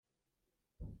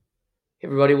Hey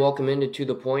everybody, welcome into To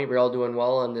The Point. We're all doing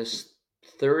well on this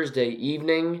Thursday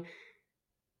evening.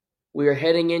 We are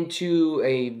heading into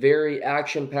a very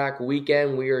action-packed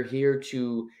weekend. We are here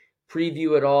to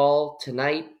preview it all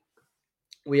tonight.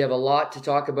 We have a lot to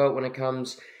talk about when it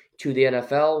comes to the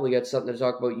NFL. We got something to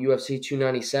talk about UFC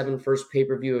 297, first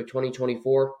pay-per-view of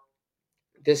 2024,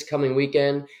 this coming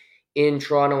weekend in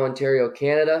Toronto, Ontario,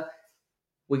 Canada.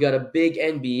 We got a big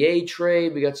NBA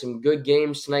trade. We got some good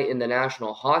games tonight in the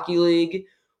National Hockey League,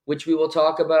 which we will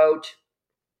talk about.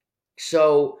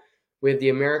 So we have the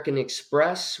American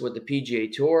Express with the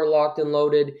PGA Tour locked and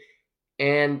loaded,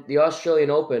 and the Australian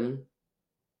Open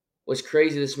was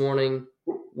crazy this morning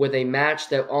with a match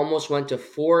that almost went to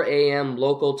 4 a.m.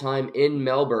 local time in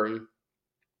Melbourne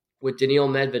with Daniil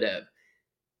Medvedev.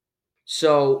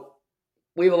 So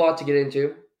we have a lot to get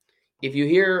into. If you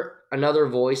hear another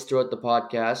voice throughout the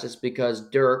podcast, it's because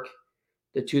Dirk,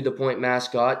 the To The Point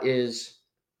mascot, is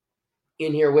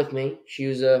in here with me. She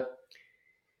was a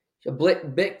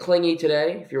bit clingy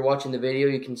today. If you're watching the video,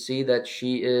 you can see that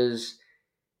she's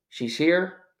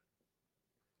here.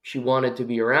 She wanted to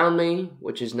be around me,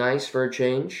 which is nice for a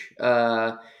change.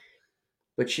 But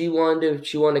she wanted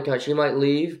to cut. She might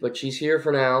leave, but she's here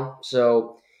for now.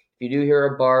 So if you do hear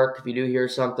a bark, if you do hear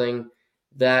something,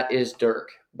 that is Dirk.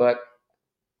 But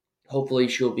hopefully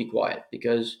she'll be quiet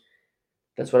because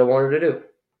that's what I want her to do.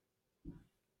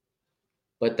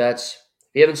 But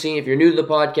if you're new to the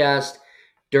podcast,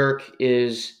 Dirk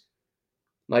is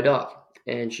my dog,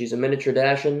 and she's a miniature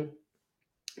Dachshund,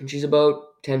 and she's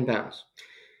about 10 pounds.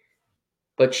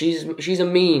 But she's a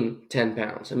mean 10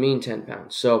 pounds,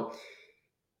 So,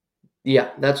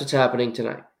 yeah, that's what's happening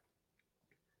tonight.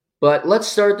 But let's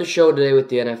start the show today with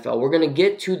the NFL. We're going to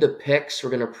get to the picks. We're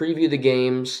going to preview the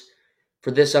games for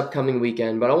this upcoming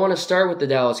weekend. But I want to start with the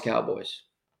Dallas Cowboys,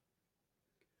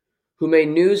 who made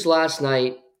news last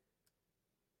night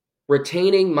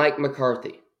retaining Mike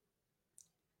McCarthy.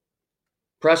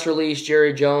 Press release,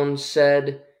 Jerry Jones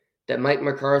said that Mike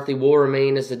McCarthy will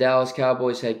remain as the Dallas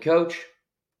Cowboys head coach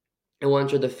and will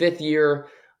enter the fifth year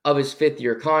of his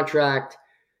fifth-year contract,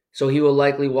 so he will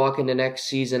likely walk into next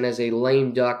season as a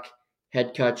lame duck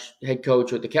head coach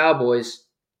with the Cowboys,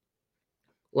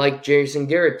 like Jason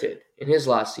Garrett did in his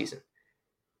last season.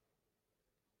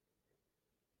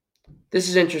 This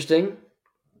is interesting.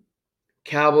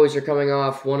 Cowboys are coming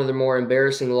off one of their more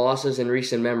embarrassing losses in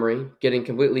recent memory, getting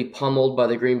completely pummeled by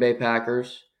the Green Bay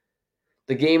Packers.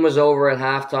 The game was over at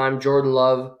halftime. Jordan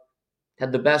Love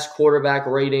had the best quarterback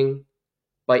rating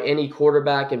by any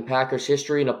quarterback in Packers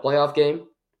history in a playoff game.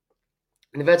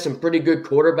 And they've had some pretty good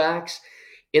quarterbacks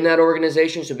in that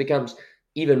organization, so it becomes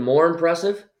even more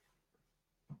impressive.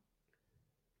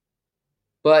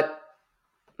 But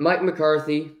Mike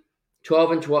McCarthy,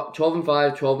 12 and 5, 12 and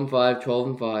 5, 12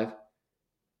 and 5.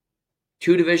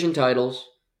 2 division titles,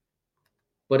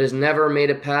 but has never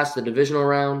made it past the divisional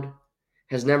round,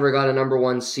 has never got a number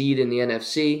 1 seed in the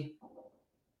NFC,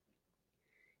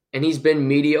 and he's been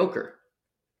mediocre.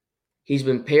 He's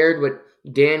been paired with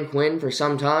Dan Quinn for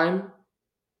some time,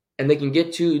 and they can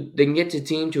get the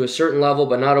team to a certain level,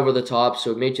 but not over the top,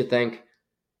 so it made you think,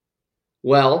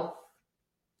 well,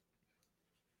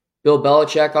 Bill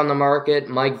Belichick on the market,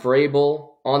 Mike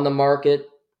Vrabel on the market,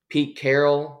 Pete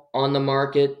Carroll on the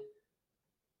market,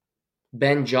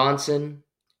 Ben Johnson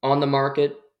on the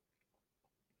market.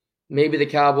 Maybe the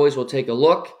Cowboys will take a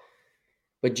look,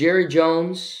 but Jerry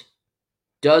Jones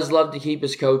does love to keep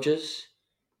his coaches,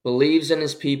 believes in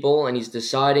his people, and he's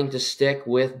deciding to stick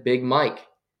with Big Mike.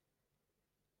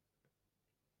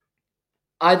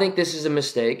 I think this is a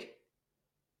mistake.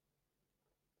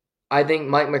 I think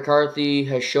Mike McCarthy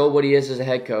has showed what he is as a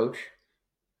head coach.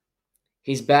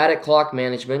 He's bad at clock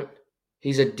management.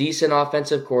 He's a decent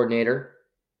offensive coordinator.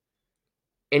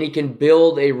 And he can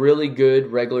build a really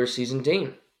good regular season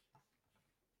team.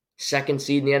 Second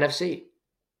seed in the NFC.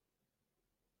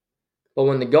 But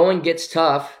when the going gets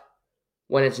tough,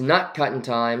 when it's nut cutting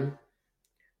time,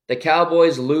 the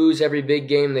Cowboys lose every big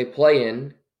game they play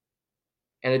in.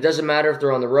 And it doesn't matter if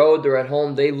they're on the road, they're at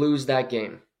home, they lose that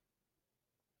game.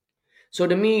 So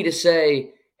to me, to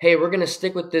say, hey, we're going to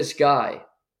stick with this guy,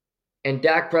 and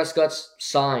Dak Prescott's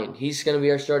signed. He's going to be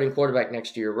our starting quarterback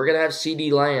next year. We're going to have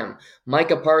CeeDee Lamb.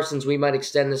 Micah Parsons, we might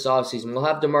extend this offseason. We'll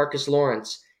have DeMarcus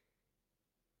Lawrence.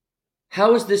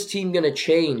 How is this team going to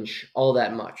change all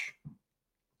that much?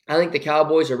 I think the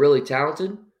Cowboys are really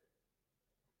talented.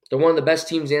 They're one of the best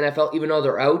teams in the NFL, even though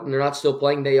they're out and they're not still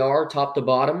playing. They are, top to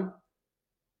bottom.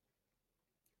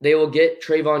 They will get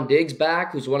Trayvon Diggs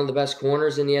back, who's one of the best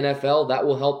corners in the NFL. That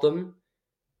will help them.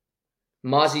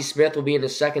 Mozzie Smith will be in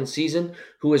his second season,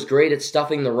 who was great at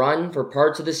stuffing the run for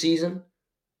parts of the season.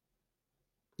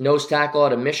 nose tackle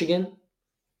out of Michigan.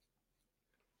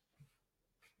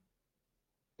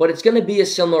 But it's going to be a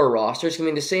similar roster. It's going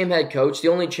to be the same head coach. The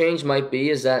only change might be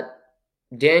is that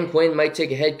Dan Quinn might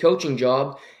take a head coaching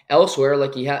job elsewhere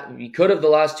like he could have the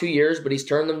last 2 years, but he's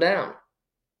turned them down.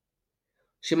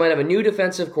 So you might have a new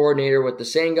defensive coordinator with the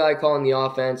same guy calling the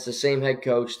offense, the same head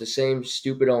coach, the same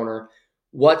stupid owner.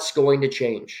 What's going to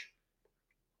change?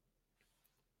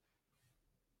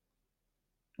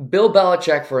 Bill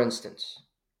Belichick, for instance,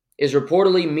 is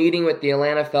reportedly meeting with the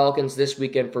Atlanta Falcons this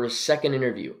weekend for his second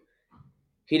interview.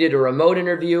 He did a remote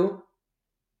interview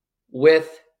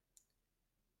with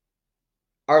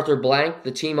Arthur Blank,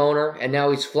 the team owner, and now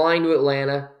he's flying to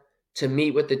Atlanta to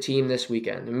meet with the team this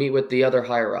weekend, to meet with the other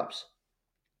higher-ups.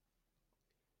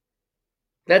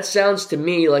 That sounds to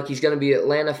me like he's going to be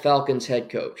Atlanta Falcons head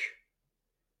coach.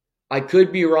 I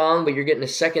could be wrong, but you're getting a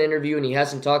second interview and he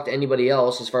hasn't talked to anybody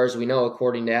else, as far as we know,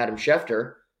 according to Adam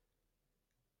Schefter.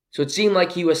 So it seemed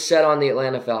like he was set on the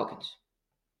Atlanta Falcons.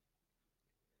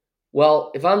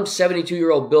 Well, if I'm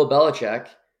 72-year-old Bill Belichick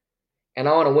and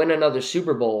I want to win another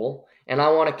Super Bowl and I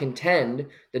want to contend,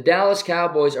 the Dallas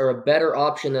Cowboys are a better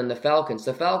option than the Falcons.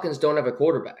 The Falcons don't have a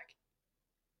quarterback.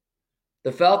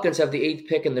 The Falcons have the 8th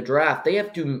pick in the draft. They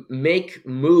have to make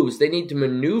moves. They need to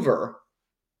maneuver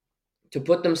to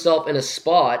put themselves in a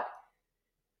spot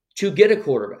to get a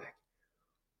quarterback.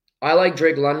 I like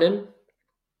Drake London.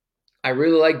 I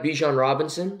really like Bijan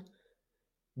Robinson.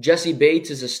 Jesse Bates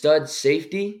is a stud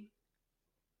safety.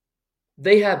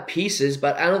 They have pieces,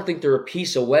 but I don't think they're a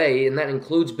piece away, and that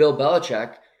includes Bill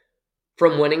Belichick,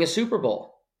 from winning a Super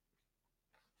Bowl.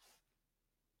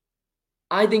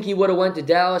 I think he would have went to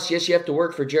Dallas. Yes, you have to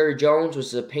work for Jerry Jones, which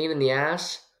is a pain in the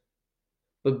ass.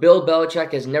 But Bill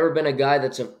Belichick has never been a guy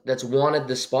that's wanted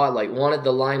the spotlight, wanted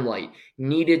the limelight,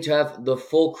 needed to have the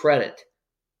full credit.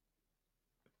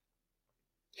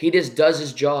 He just does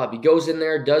his job. He goes in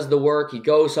there, does the work, he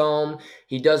goes home,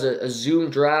 he does a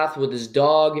Zoom draft with his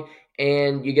dog,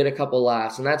 and you get a couple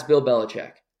laughs. And that's Bill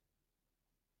Belichick.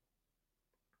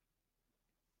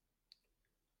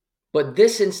 But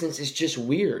this instance is just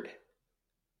weird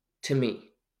to me.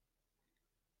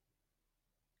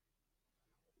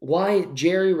 Why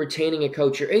Jerry retaining a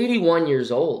coach? You're 81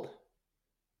 years old.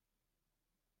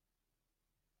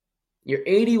 You're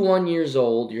 81 years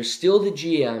old. You're still the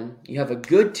GM. You have a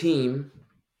good team.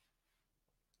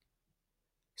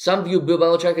 Some view Bill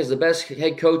Belichick as the best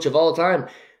head coach of all time.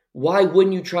 Why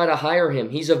wouldn't you try to hire him?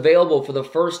 He's available for the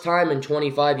first time in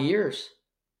 25 years.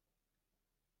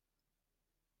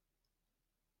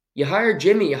 You hire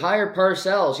Jimmy, you hire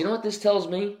Parcells. You know what this tells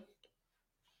me?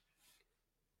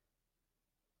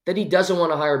 That he doesn't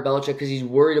want to hire Belichick because he's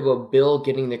worried about Bill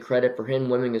getting the credit for him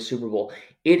winning a Super Bowl.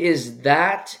 It is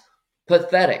that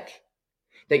pathetic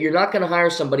that you're not going to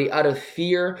hire somebody out of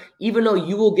fear, even though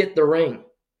you will get the ring.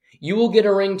 You will get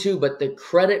a ring too, but the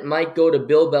credit might go to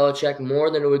Bill Belichick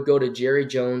more than it would go to Jerry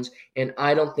Jones, and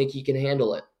I don't think he can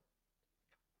handle it.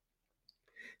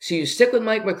 So you stick with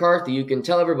Mike McCarthy, you can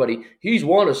tell everybody, he's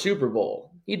won a Super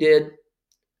Bowl. He did.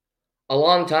 A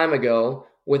long time ago,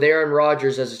 with Aaron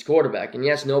Rodgers as his quarterback. And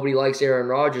yes, nobody likes Aaron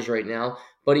Rodgers right now,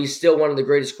 but he's still one of the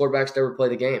greatest quarterbacks to ever play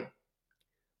the game.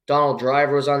 Donald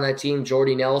Driver was on that team,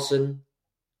 Jordy Nelson,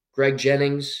 Greg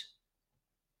Jennings,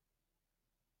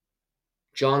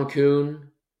 John Kuhn.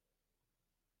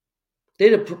 They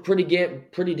had a pretty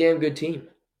damn good team.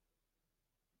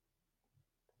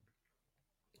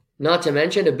 Not to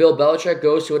mention, if Bill Belichick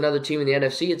goes to another team in the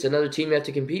NFC, it's another team you have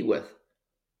to compete with.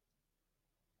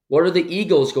 What are the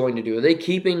Eagles going to do? Are they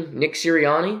keeping Nick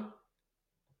Sirianni?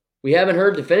 We haven't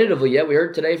heard definitively yet. We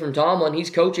heard today from Tomlin. He's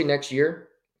coaching next year.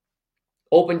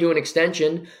 Open to an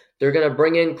extension. They're going to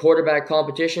bring in quarterback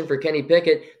competition for Kenny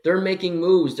Pickett. They're making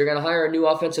moves. They're going to hire a new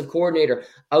offensive coordinator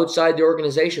outside the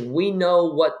organization. We know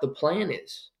what the plan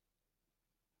is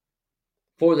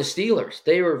for the Steelers.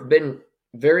 They have been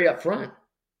very upfront.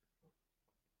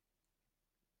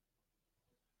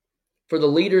 For the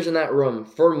leaders in that room,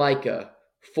 for Micah,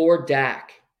 for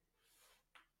Dak.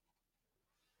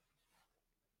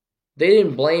 They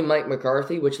didn't blame Mike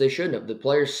McCarthy, which they shouldn't have. The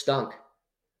players stunk.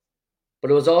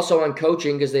 But it was also on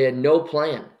coaching because they had no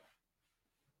plan.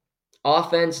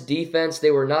 Offense, defense,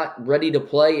 they were not ready to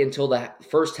play until the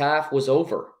first half was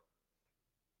over.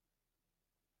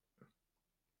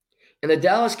 And the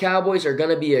Dallas Cowboys are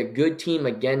going to be a good team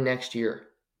again next year.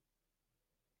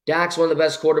 Dak's one of the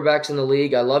best quarterbacks in the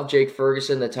league. I love Jake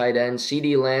Ferguson, the tight end.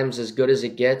 CeeDee Lamb's as good as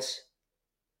it gets.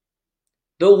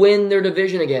 They'll win their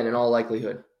division again in all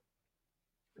likelihood.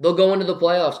 They'll go into the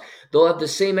playoffs. They'll have the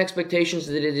same expectations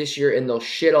they did this year, and they'll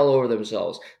shit all over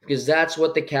themselves because that's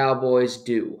what the Cowboys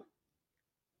do.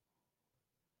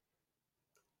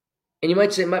 And you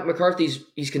might say, Mike McCarthy's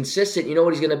he's consistent. You know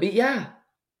what he's going to be? Yeah.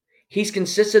 He's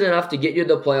consistent enough to get you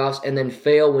to the playoffs and then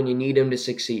fail when you need him to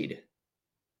succeed.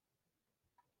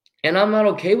 And I'm not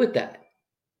okay with that.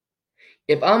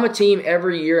 If I'm a team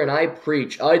every year and I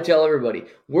tell everybody,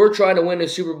 we're trying to win a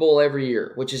Super Bowl every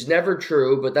year, which is never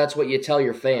true, but that's what you tell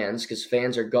your fans because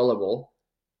fans are gullible.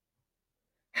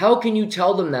 How can you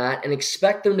tell them that and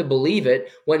expect them to believe it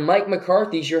when Mike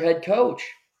McCarthy's your head coach?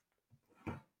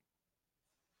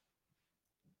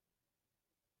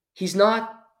 He's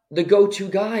not the go-to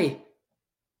guy.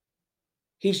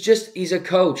 He's a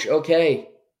coach, okay.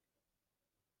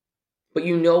 But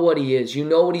you know what he is. You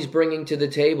know what he's bringing to the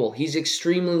table. He's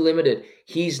extremely limited.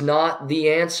 He's not the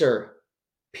answer,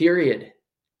 period.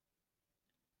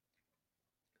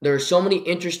 There are so many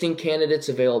interesting candidates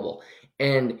available,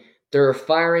 and there are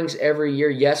firings every year,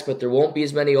 yes, but there won't be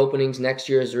as many openings next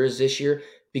year as there is this year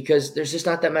because there's just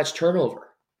not that much turnover.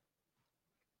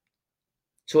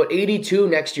 So at 82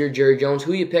 next year, Jerry Jones,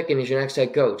 who are you picking as your next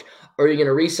head coach? Or are you going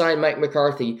to re-sign Mike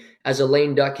McCarthy as a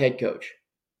lame duck head coach?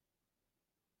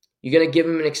 You're going to give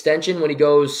him an extension when he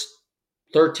goes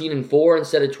 13-4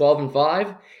 instead of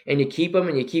 12-5, and you keep him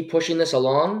and you keep pushing this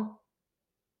along?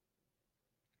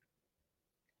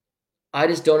 I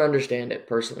just don't understand it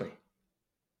personally.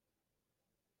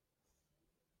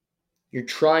 You're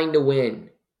trying to win.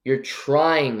 You're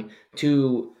trying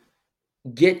to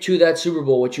get to that Super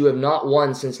Bowl, which you have not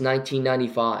won since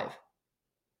 1995.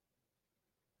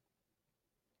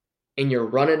 And you're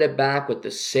running it back with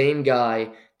the same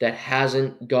guy that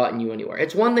hasn't gotten you anywhere.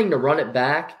 It's one thing to run it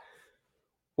back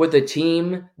with a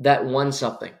team that won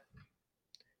something.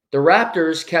 The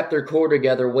Raptors kept their core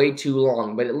together way too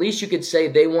long, but at least you could say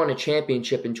they won a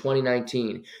championship in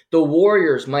 2019. The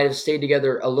Warriors might have stayed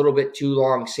together a little bit too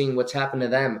long, seeing what's happened to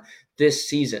them this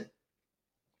season.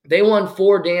 They won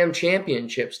 4 damn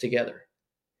championships together.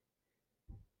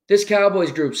 This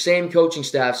Cowboys group, same coaching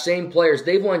staff, same players,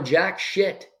 they've won jack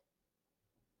shit.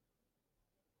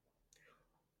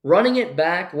 Running it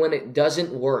back when it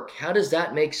doesn't work, how does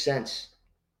that make sense?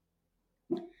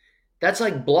 That's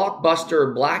like Blockbuster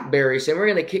or BlackBerry saying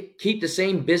we're going to keep the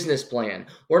same business plan.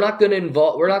 We're not going to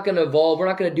evolve. We're not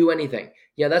going to do anything.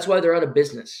 Yeah, that's why they're out of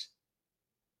business.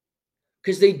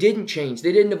 Because they didn't change.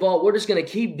 They didn't evolve. We're just going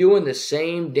to keep doing the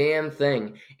same damn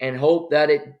thing and hope that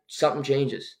something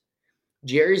changes.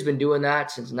 Jerry's been doing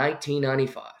that since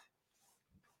 1995.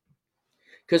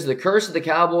 Because the curse of the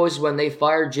Cowboys when they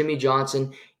fired Jimmy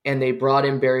Johnson and they brought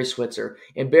in Barry Switzer.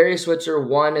 And Barry Switzer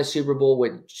won a Super Bowl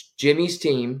with Jimmy's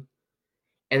team.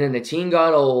 And then the team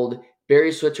got old.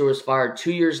 Barry Switzer was fired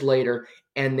 2 years later,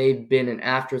 and they've been an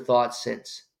afterthought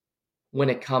since when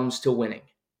it comes to winning.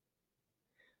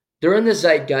 They're in the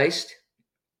zeitgeist.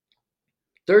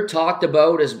 They're talked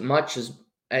about as much as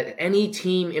any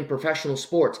team in professional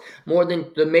sports, more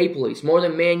than the Maple Leafs, more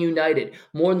than Man United,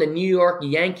 more than the New York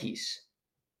Yankees.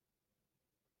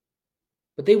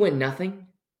 But they win nothing.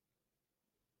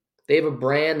 They have a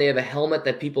brand, they have a helmet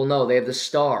that people know, they have the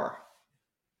star.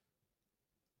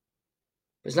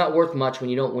 It's not worth much when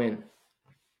you don't win.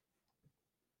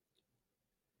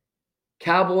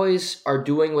 Cowboys are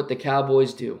doing what the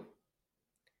Cowboys do.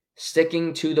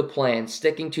 Sticking to the plan,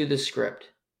 sticking to the script.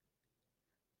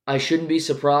 I shouldn't be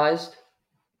surprised,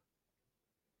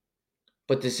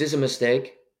 but this is a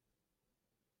mistake.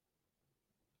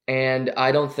 And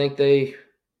I don't think they're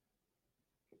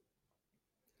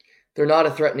not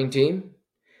a threatening team.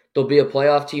 They'll be a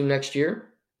playoff team next year.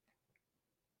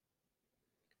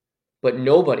 But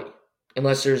nobody,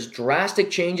 unless there's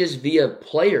drastic changes via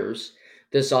players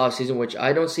this offseason, which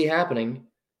I don't see happening,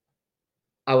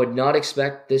 I would not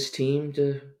expect this team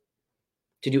to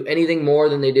do anything more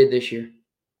than they did this year.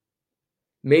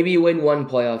 Maybe you win one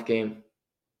playoff game.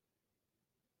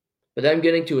 But them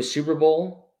getting to a Super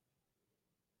Bowl,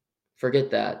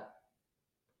 forget that.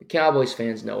 The Cowboys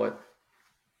fans know it.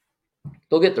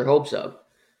 They'll get their hopes up.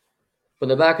 But in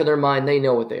the back of their mind, they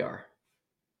know what they are.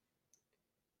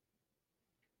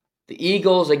 The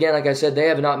Eagles, again, like I said, they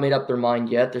have not made up their mind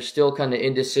yet. There's still kind of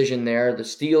indecision there. The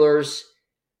Steelers,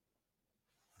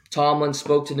 Tomlin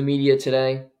spoke to the media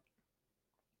today.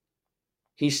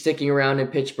 He's sticking around in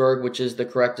Pittsburgh, which is the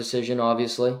correct decision,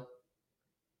 obviously.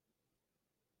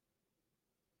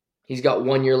 He's got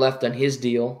 1 year left on his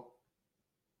deal.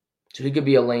 So he could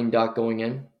be a lame duck going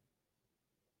in.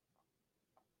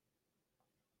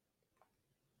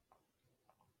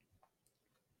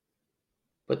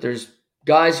 But there's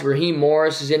guys, Raheem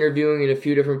Morris is interviewing in a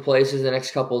few different places the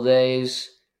next couple of days.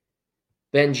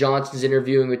 Ben Johnson's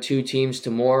interviewing with 2 teams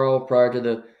tomorrow prior to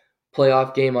the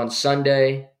playoff game on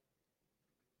Sunday.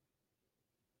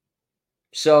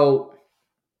 So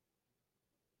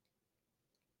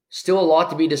Still a lot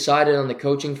to be decided on the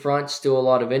coaching front. Still a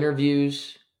lot of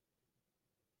interviews.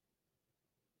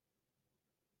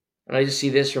 And I just see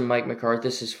this from Mike McCarthy.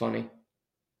 This is funny.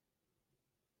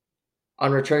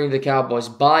 On returning to the Cowboys,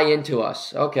 buy into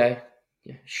us. Okay.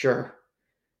 Yeah, sure.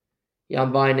 Yeah,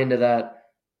 I'm buying into that.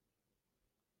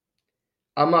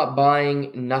 I'm not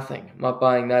buying nothing. I'm not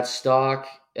buying that stock.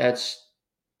 It's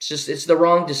the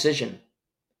wrong decision.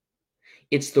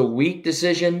 It's the weak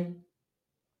decision.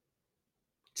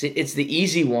 It's the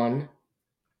easy one.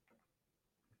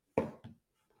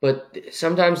 But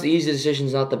sometimes the easy decision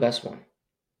is not the best one.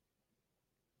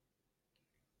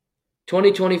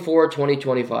 2024,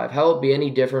 2025. How will it be any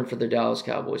different for the Dallas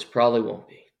Cowboys? Probably won't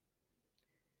be.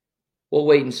 We'll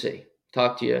wait and see.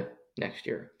 Talk to you next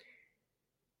year.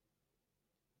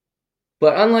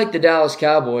 But unlike the Dallas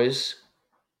Cowboys,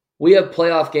 we have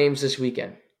playoff games this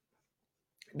weekend.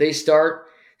 They start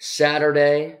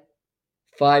Saturday,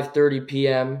 5:30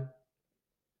 p.m.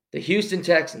 The Houston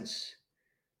Texans,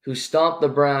 who stomped the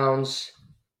Browns,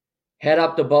 head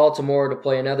up to Baltimore to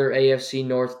play another AFC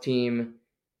North team.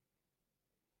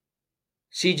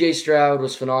 CJ Stroud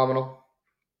was phenomenal.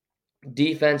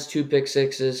 Defense, 2 pick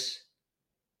sixes.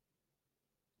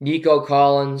 Nico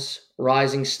Collins,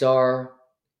 rising star.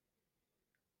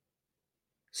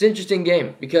 It's an interesting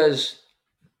game because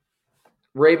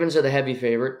Ravens are the heavy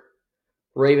favorite.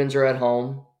 Ravens are at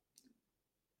home.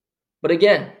 But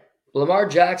again, Lamar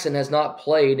Jackson has not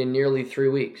played in nearly 3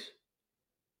 weeks.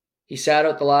 He sat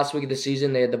out the last week of the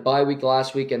season. They had the bye week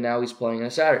last week, and now he's playing on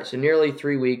a Saturday. So nearly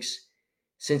 3 weeks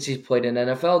since he's played an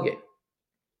NFL game.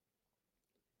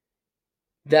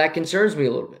 That concerns me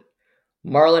a little bit.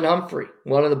 Marlon Humphrey,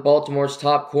 one of the Baltimore's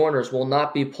top corners, will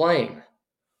not be playing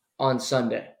on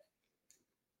Sunday.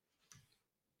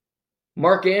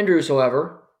 Mark Andrews,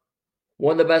 however,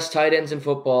 one of the best tight ends in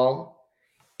football,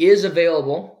 is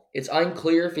available. It's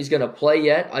unclear if he's going to play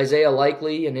yet. Isaiah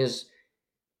Likely and his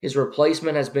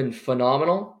replacement has been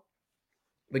phenomenal.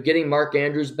 But getting Mark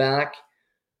Andrews back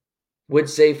with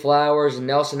Zay Flowers and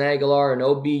Nelson Aguilar and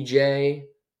OBJ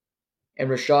and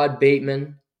Rashad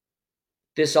Bateman,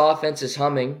 this offense is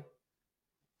humming.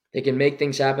 They can make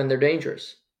things happen. They're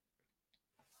dangerous.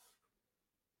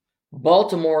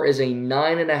 Baltimore is a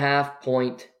 9.5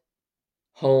 point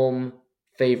home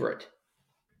favorite.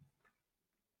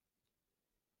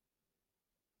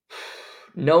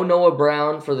 No Noah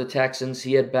Brown for the Texans.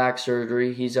 He had back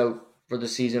surgery. He's out for the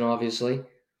season, obviously.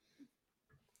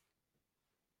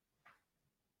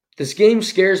 This game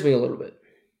scares me a little bit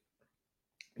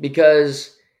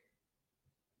because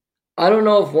I don't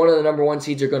know if one of the number 1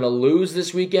 seeds are going to lose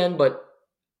this weekend, but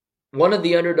one of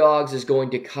the underdogs is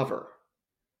going to cover.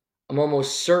 I'm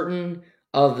almost certain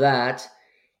of that.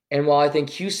 And while I think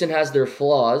Houston has their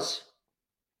flaws,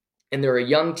 and they're a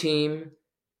young team,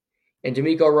 and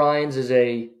DeMeco Ryans is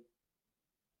a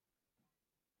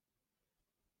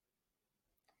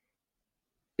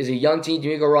young team,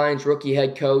 DeMeco Ryans, rookie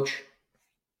head coach,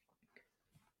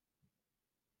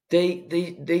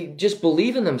 they just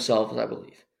believe in themselves, I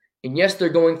believe. And yes, they're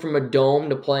going from a dome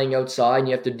to playing outside, and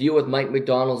you have to deal with Mike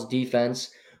McDonald's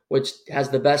defense, which has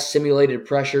the best simulated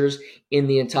pressures in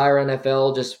the entire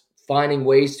NFL, just finding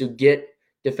ways to get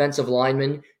defensive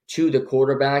linemen to the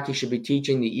quarterback. He should be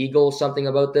teaching the Eagles something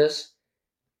about this.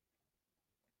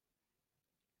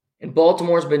 And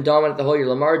Baltimore's been dominant the whole year.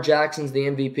 Lamar Jackson's the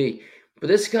MVP. But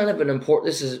this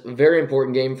is a very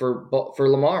important game for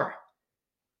Lamar.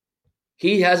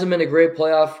 He hasn't been a great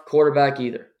playoff quarterback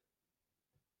either.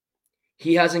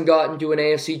 He hasn't gotten to an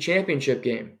AFC championship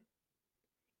game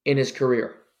in his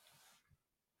career.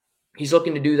 He's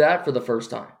looking to do that for the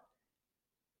first time.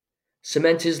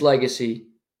 Cement his legacy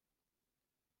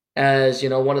as,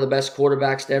 one of the best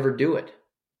quarterbacks to ever do it.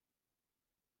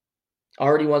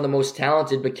 Already one of the most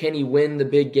talented, but can he win the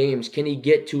big games? Can he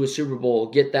get to a Super Bowl,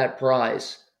 get that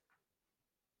prize?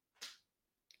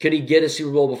 Could he get a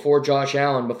Super Bowl before Josh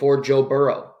Allen, before Joe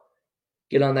Burrow?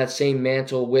 Get on that same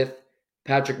mantle with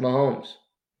Patrick Mahomes.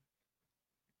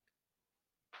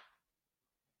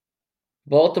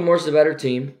 Baltimore's the better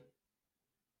team.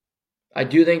 I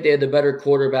do think they had the better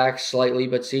quarterback slightly,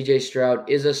 but CJ Stroud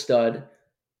is a stud.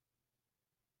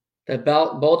 The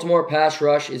Baltimore pass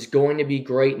rush is going to be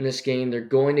great in this game. They're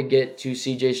going to get to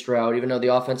CJ Stroud, even though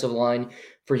the offensive line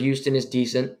for Houston is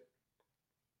decent.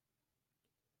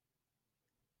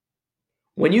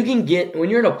 When you're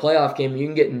in a playoff game, you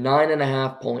can get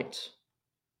 9.5 points.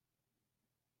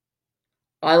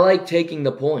 I like taking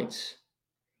the points,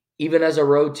 even as a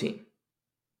road team.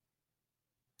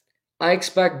 I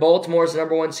expect Baltimore's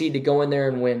number 1 seed to go in there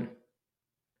and win.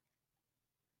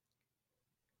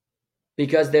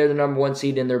 Because they're the number 1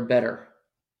 seed and they're better.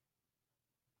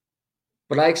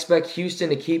 But I expect Houston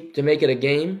to make it a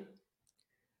game,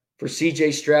 for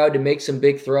CJ Stroud to make some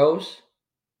big throws,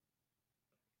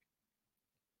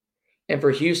 and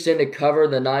for Houston to cover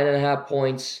the 9.5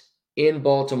 points in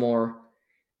Baltimore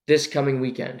this coming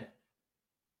weekend.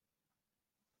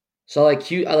 So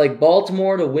I like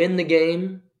Baltimore to win the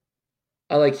game.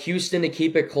 I like Houston to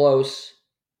keep it close.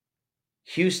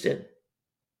 Houston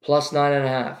plus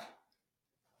 9.5.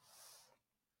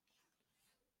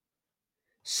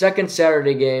 Second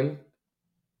Saturday game,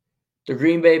 the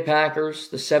Green Bay Packers,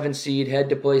 the 7 seed, head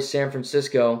to play San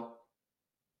Francisco,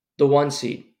 the 1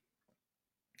 seed.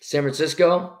 San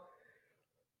Francisco,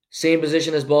 same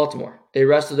position as Baltimore. They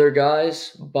rested their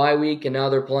guys, bye week, and now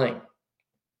they're playing.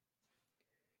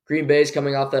 Green Bay's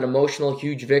coming off that emotional,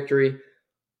 huge victory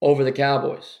over the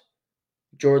Cowboys.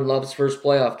 Jordan Love's first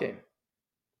playoff game.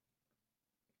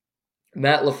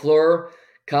 Matt LaFleur,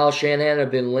 Kyle Shanahan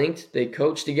have been linked. They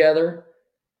coach together.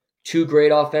 2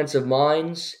 great offensive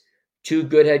minds. 2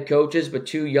 good head coaches, but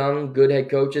 2 young, good head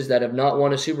coaches that have not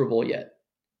won a Super Bowl yet.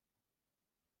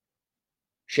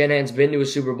 Shanahan's been to a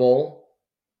Super Bowl,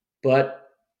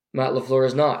 but Matt LaFleur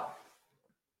has not.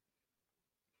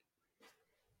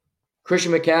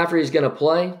 Christian McCaffrey is going to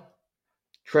play.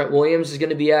 Trent Williams is going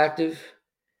to be active.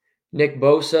 Nick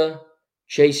Bosa,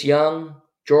 Chase Young,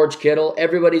 George Kittle,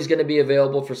 everybody's going to be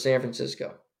available for San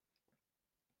Francisco.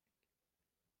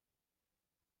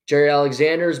 Jerry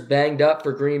Alexander's banged up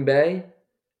for Green Bay,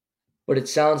 but it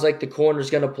sounds like the corner's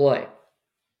going to play.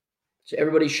 So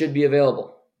everybody should be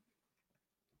available.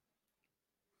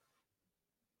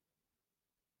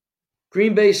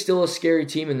 Green Bay is still a scary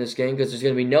team in this game because there's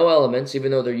going to be no elements,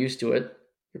 even though they're used to it.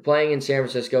 You're playing in San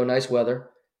Francisco, nice weather.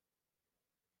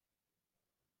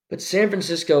 But San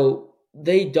Francisco,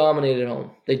 they dominated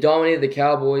home. They dominated the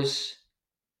Cowboys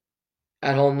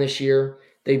at home this year.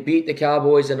 They beat the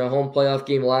Cowboys in a home playoff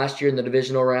game last year in the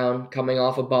divisional round, coming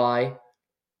off a bye.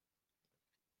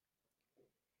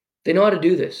 They know how to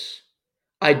do this.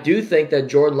 I do think that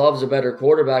Jordan Love's a better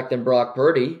quarterback than Brock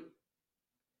Purdy.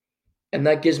 And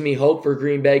that gives me hope for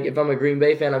Green Bay. If I'm a Green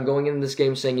Bay fan, I'm going into this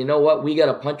game saying, you know what? We got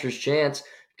a puncher's chance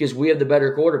because we have the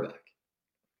better quarterback.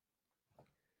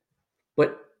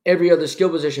 But every other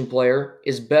skill position player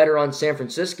is better on San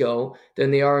Francisco than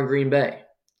they are in Green Bay.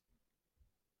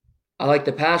 I like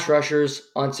the pass rushers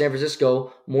on San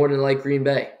Francisco more than I like Green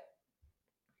Bay.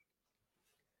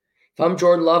 If I'm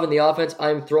Jordan Love in the offense,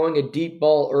 I'm throwing a deep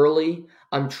ball early.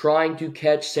 I'm trying to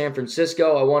catch San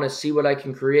Francisco. I want to see what I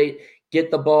can create. Get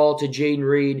the ball to Jaden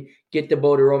Reed, get the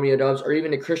ball to Romeo Doubs, or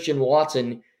even to Christian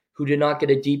Watson, who did not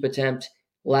get a deep attempt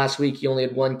last week. He only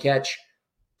had 1 catch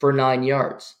for 9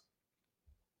 yards.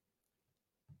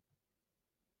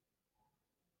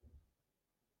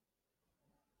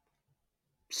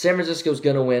 San Francisco's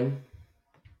going to win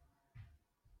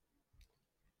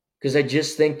because I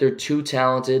just think they're too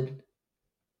talented.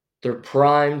 They're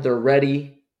primed. They're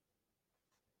ready.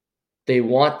 They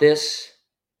want this.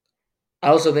 I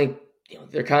also think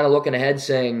they're kind of looking ahead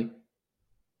saying,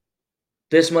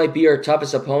 this might be our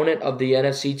toughest opponent of the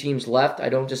NFC teams left. I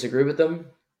don't disagree with them.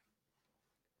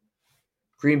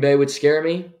 Green Bay would scare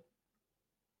me.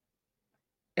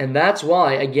 And that's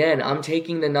why, again, I'm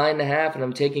taking the 9.5 and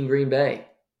I'm taking Green Bay.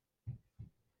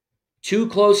 2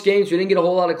 close games. We didn't get a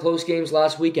whole lot of close games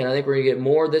last weekend. I think we're going to get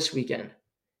more this weekend.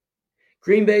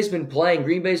 Green Bay's been playing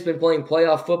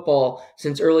playoff football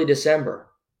since early December.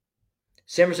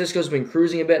 San Francisco's been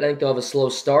cruising a bit. I think they'll have a slow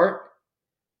start.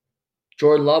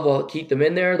 Jordan Love will keep them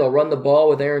in there. They'll run the ball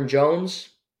with Aaron Jones.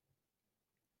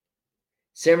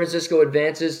 San Francisco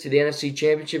advances to the NFC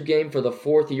Championship game for the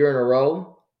 4th year in a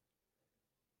row.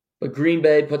 But Green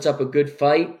Bay puts up a good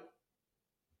fight,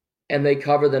 and they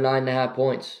cover the 9.5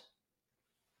 points.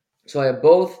 So I have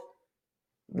both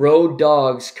road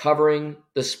dogs covering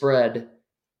the spread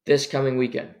this coming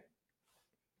weekend.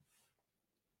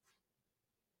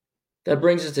 That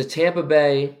brings us to Tampa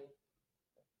Bay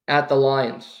at the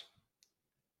Lions.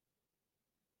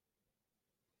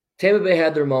 Tampa Bay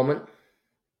had their moment.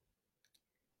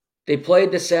 They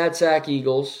played the Sad Sack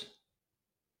Eagles.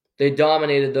 They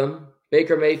dominated them.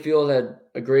 Baker Mayfield had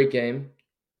a great game.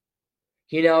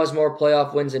 He now has more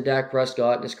playoff wins than Dak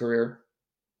Prescott in his career.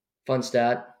 Fun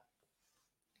stat.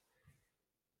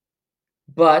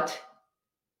 But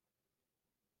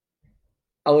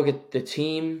I look at the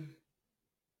team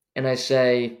and I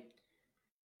say,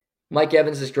 Mike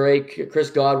Evans is great. Chris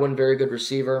Godwin, very good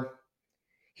receiver.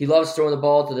 He loves throwing the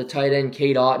ball to the tight end,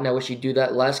 Cade Otton. I wish he'd do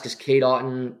that less because Cade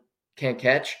Otton can't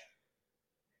catch.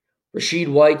 Rashid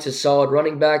White's a solid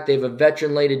running back. They have a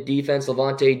veteran-laden defense.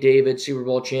 Levante David, Super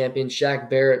Bowl champion. Shaq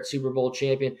Barrett, Super Bowl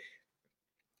champion.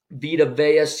 Vita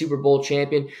Vea, Super Bowl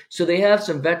champion. So they have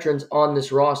some veterans on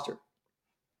this roster.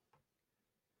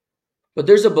 But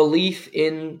there's a belief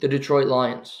in the Detroit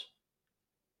Lions.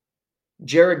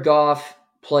 Jared Goff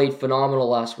played phenomenal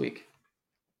last week.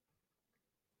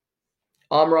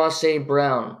 Amon-Ra St.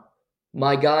 Brown,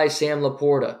 my guy Sam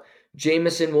Laporta,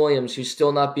 Jamison Williams, who's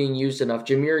still not being used enough,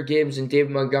 Jahmyr Gibbs and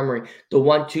David Montgomery, the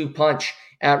 1-2 punch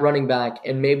at running back,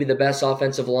 and maybe the best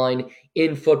offensive line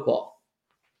in football.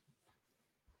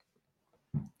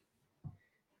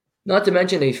 Not to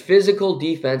mention a physical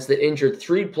defense that injured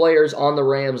 3 players on the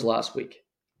Rams last week.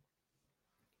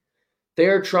 They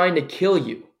are trying to kill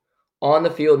you on the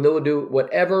field, and they will do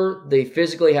whatever they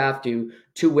physically have to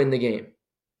win the game.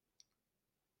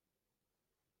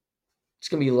 It's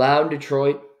going to be loud in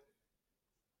Detroit.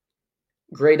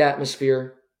 Great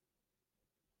atmosphere.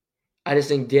 I just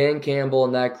think Dan Campbell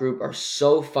and that group are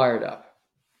so fired up.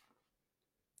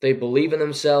 They believe in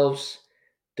themselves.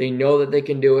 They know that they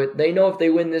can do it. They know if they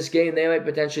win this game, they might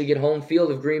potentially get home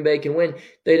field. If Green Bay can win,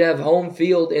 they'd have home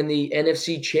field in the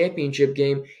NFC Championship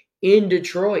game in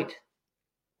Detroit.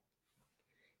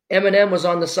 Eminem was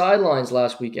on the sidelines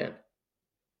last weekend.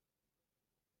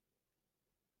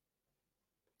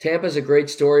 Tampa's a great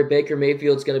story. Baker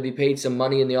Mayfield's going to be paid some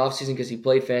money in the offseason because he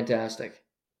played fantastic.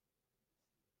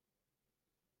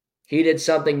 He did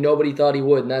something nobody thought he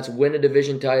would, and that's win a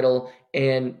division title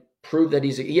and prove that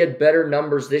he had better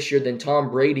numbers this year than Tom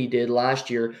Brady did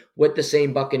last year with the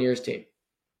same Buccaneers team.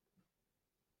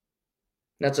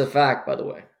 That's a fact, by the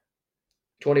way.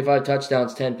 25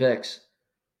 touchdowns, 10 picks.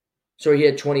 So he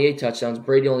had 28 touchdowns.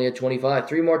 Brady only had 25.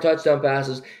 3 more touchdown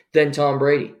passes than Tom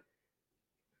Brady.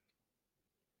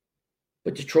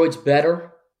 But Detroit's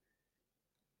better.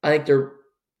 I think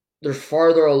they're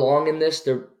farther along in this.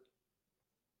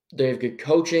 They have good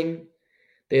coaching.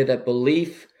 They have that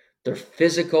belief. They're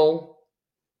physical.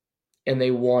 And they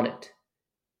want it.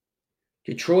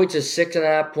 Detroit's a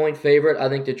 6.5 point favorite. I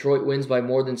think Detroit wins by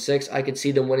more than 6. I could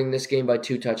see them winning this game by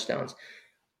 2 touchdowns.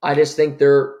 I just think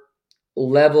they're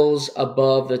levels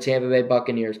above the Tampa Bay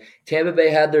Buccaneers. Tampa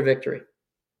Bay had their victory.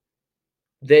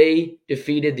 They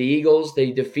defeated the Eagles.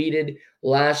 They defeated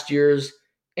last year's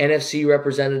NFC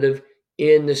representative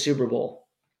in the Super Bowl.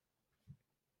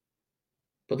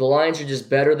 But the Lions are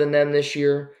just better than them this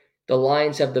year. The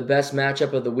Lions have the best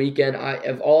matchup of the weekend.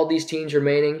 Of all these teams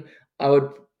remaining,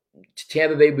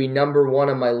 Tampa Bay would be number 1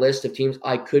 on my list of teams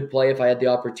I could play if I had the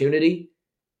opportunity.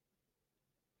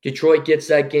 Detroit gets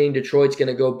that game. Detroit's going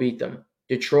to go beat them.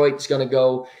 Detroit's going to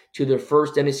go to their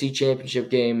first NFC Championship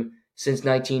game since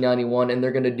 1991, and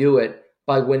they're going to do it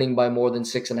by winning by more than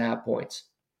 6.5 points.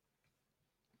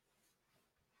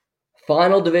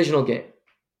 Final divisional game.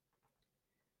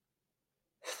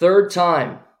 Third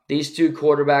time these 2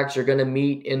 quarterbacks are going to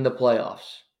meet in the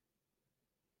playoffs.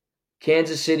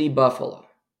 Kansas City, Buffalo.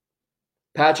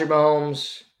 Patrick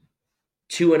Mahomes,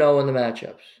 2-0 in the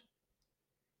matchups.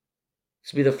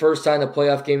 This will be the first time the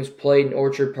playoff game's played in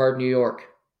Orchard Park, New York.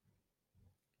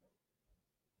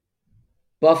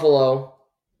 Buffalo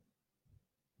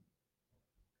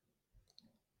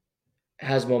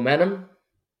has momentum.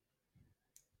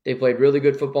 They played really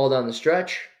good football down the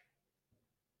stretch.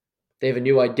 They have a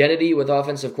new identity with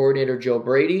offensive coordinator Joe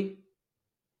Brady.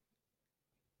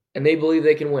 And they believe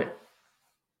they can win.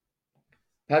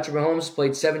 Patrick Mahomes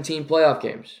played 17 playoff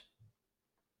games.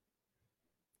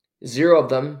 0 of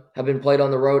them have been played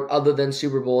on the road other than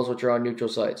Super Bowls, which are on neutral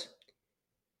sites.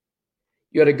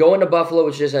 You had to go into Buffalo,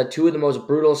 which just had 2 of the most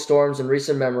brutal storms in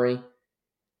recent memory,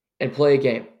 and play a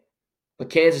game. But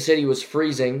Kansas City was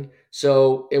freezing,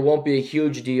 so it won't be a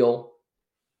huge deal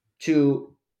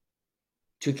to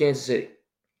Kansas City.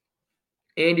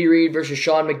 Andy Reid versus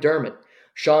Sean McDermott.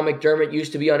 Sean McDermott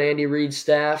used to be on Andy Reid's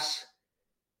staffs.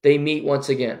 They meet once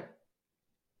again.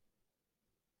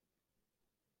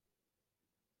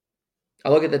 I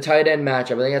look at the tight end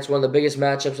matchup. I think that's one of the biggest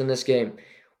matchups in this game.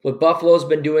 What Buffalo's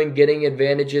been doing, getting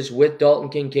advantages with Dalton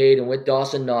Kincaid and with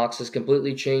Dawson Knox, has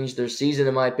completely changed their season,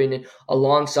 in my opinion,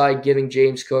 alongside giving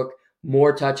James Cook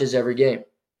more touches every game.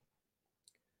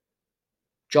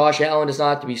 Josh Allen does not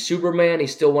have to be Superman.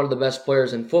 He's still one of the best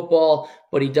players in football,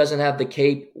 but he doesn't have the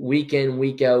cape week in,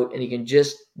 week out, and he can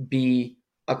just be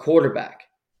a quarterback.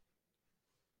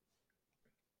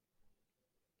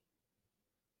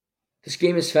 This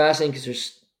game is fascinating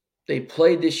because they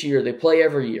played this year. They play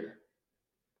every year.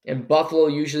 And Buffalo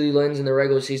usually wins in the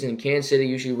regular season, and Kansas City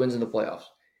usually wins in the playoffs.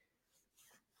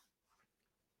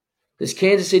 This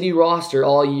Kansas City roster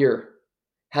all year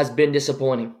has been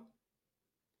disappointing.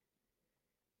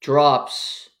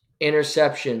 Drops,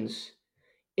 interceptions,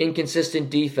 inconsistent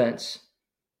defense.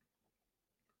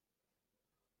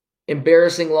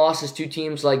 Embarrassing losses to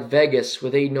teams like Vegas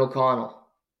with Aiden O'Connell.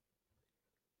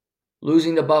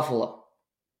 Losing to Buffalo.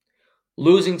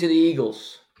 Losing to the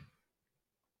Eagles.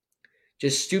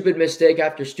 Just stupid mistake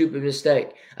after stupid mistake.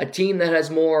 A team that has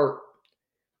more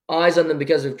eyes on them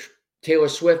because of Taylor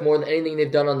Swift more than anything they've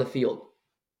done on the field.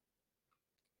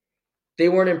 They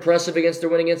weren't impressive against their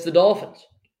win against the Dolphins.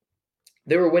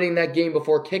 They were winning that game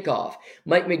before kickoff.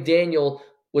 Mike McDaniel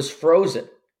was frozen.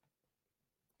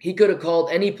 He could have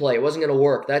called any play. It wasn't going to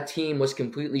work. That team was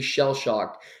completely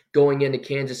shell-shocked going into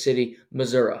Kansas City,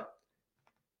 Missouri.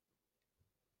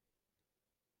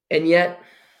 And yet,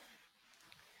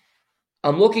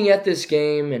 I'm looking at this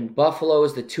game, and Buffalo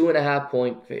is the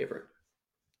 2.5-point favorite.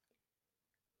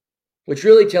 Which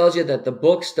really tells you that the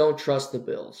books don't trust the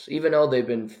Bills, even though they've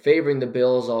been favoring the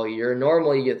Bills all year.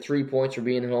 Normally, you get 3 points for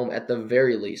being at home at the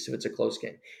very least if it's a close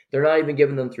game. They're not even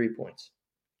giving them 3 points.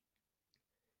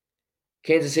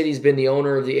 Kansas City's been the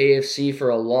owner of the AFC for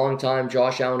a long time.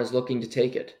 Josh Allen is looking to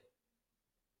take it.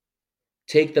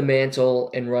 Take the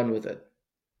mantle and run with it.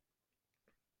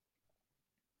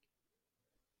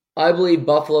 I believe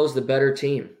Buffalo's the better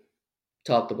team,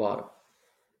 top to bottom.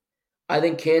 I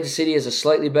think Kansas City is a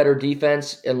slightly better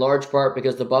defense in large part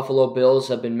because the Buffalo Bills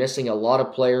have been missing a lot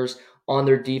of players on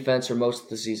their defense for most of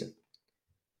the season.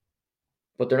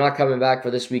 But they're not coming back for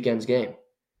this weekend's game.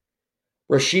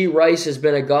 Rashee Rice has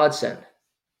been a godsend.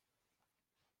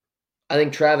 I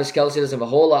think Travis Kelce doesn't have a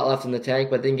whole lot left in the tank,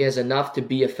 but I think he has enough to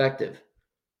be effective.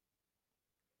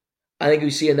 I think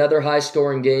we see another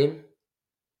high-scoring game.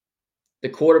 The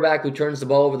quarterback who turns the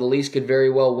ball over the least could very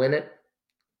well win it.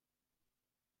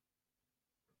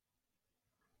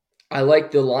 I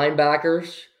like the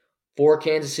linebackers for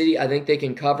Kansas City. I think they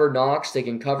can cover Knox. They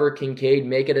can cover Kincaid,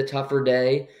 make it a tougher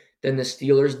day than the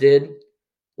Steelers did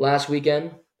last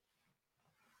weekend.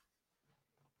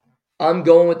 I'm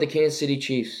going with the Kansas City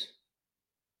Chiefs.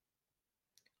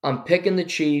 I'm picking the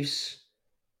Chiefs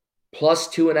plus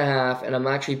 2.5, and I'm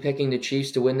actually picking the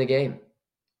Chiefs to win the game.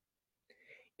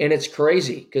 And it's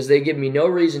crazy because they give me no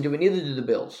reason to, and neither do the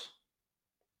Bills.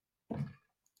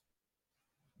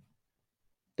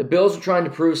 The Bills are trying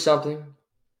to prove something.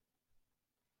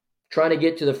 Trying to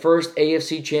get to the first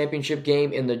AFC Championship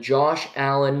game in the Josh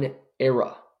Allen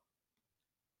era.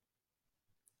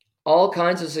 All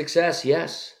kinds of success,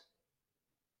 yes.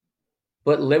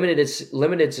 But limited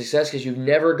success because you've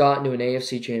never gotten to an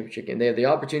AFC Championship game. They have the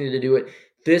opportunity to do it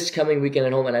this coming weekend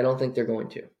at home, and I don't think they're going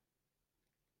to.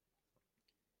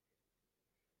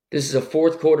 This is a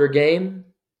fourth quarter game.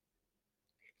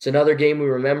 It's another game we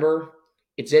remember.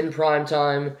 It's in prime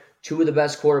time. Two of the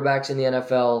best quarterbacks in the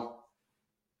NFL.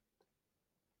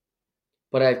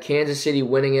 But I have Kansas City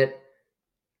winning it,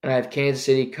 and I have Kansas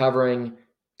City covering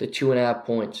the 2.5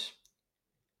 points.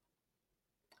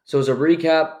 So as a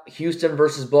recap, Houston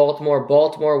versus Baltimore.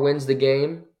 Baltimore wins the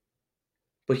game,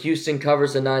 but Houston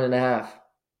covers the 9.5.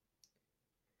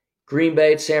 Green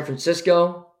Bay at San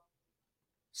Francisco.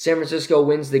 San Francisco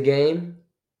wins the game,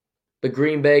 but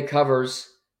Green Bay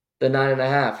covers the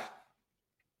 9.5.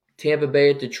 Tampa Bay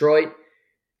at Detroit.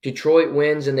 Detroit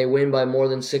wins, and they win by more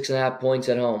than 6.5 points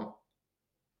at home.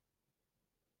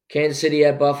 Kansas City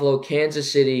at Buffalo.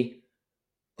 Kansas City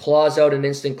claws out an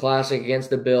instant classic against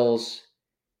the Bills,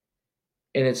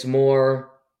 and it's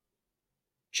more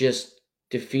just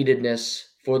defeatedness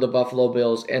for the Buffalo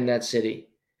Bills and that city,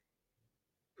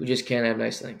 who just can't have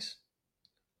nice things,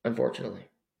 unfortunately.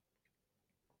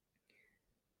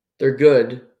 They're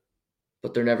good,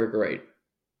 but they're never great.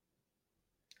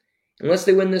 Unless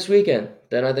they win this weekend,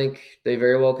 then I think they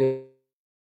very well could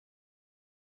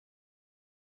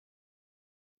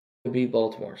beat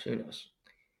Baltimore. So who knows?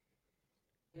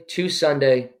 To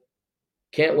Sunday.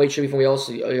 Can't wait. Should be fun. We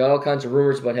got all kinds of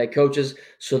rumors about head coaches,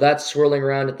 so that's swirling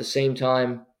around at the same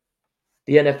time.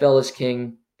 The NFL is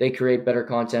king. They create better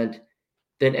content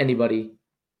than anybody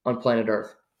on planet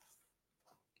Earth.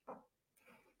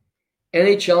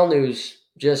 NHL news,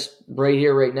 just right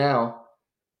here, right now.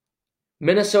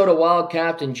 Minnesota Wild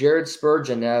captain Jared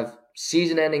Spurgeon have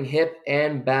season-ending hip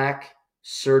and back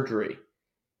surgery.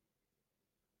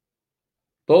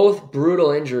 Both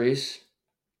brutal injuries.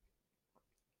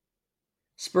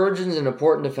 Spurgeon's an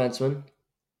important defenseman,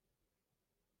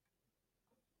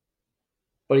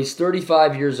 but he's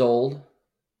 35 years old.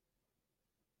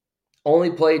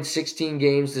 Only played 16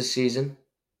 games this season.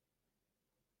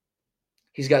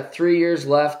 He's got 3 years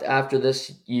left after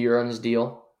this year on his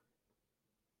deal.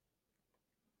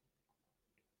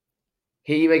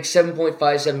 He makes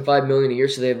 $7.575 million a year,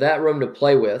 so they have that room to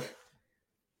play with.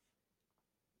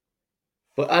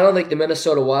 But I don't think the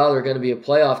Minnesota Wild are going to be a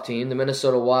playoff team. The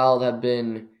Minnesota Wild have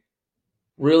been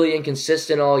really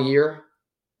inconsistent all year.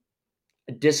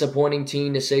 a disappointing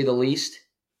team to say the least.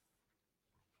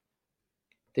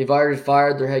 They've already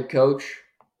fired their head coach.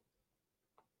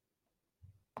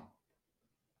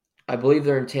 I believe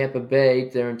they're in Tampa Bay.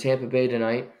 They're in Tampa Bay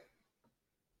tonight.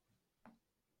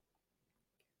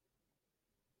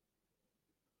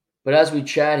 But as we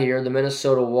chat here, the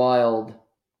Minnesota Wild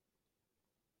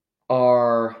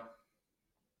are,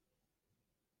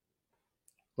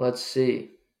 let's see,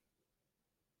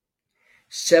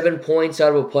 7 points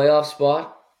out of a playoff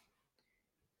spot.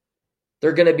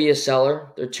 They're going to be a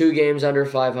seller. They're 2 games under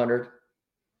 500.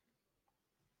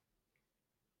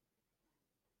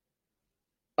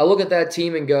 I look at that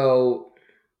team and go,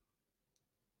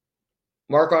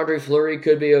 Marc-Andre Fleury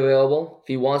could be available if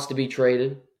he wants to be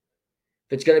traded.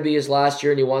 If it's going to be his last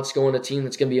year and he wants to go on a team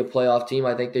that's going to be a playoff team,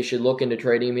 I think they should look into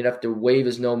trading him. He'd have to waive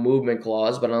his no movement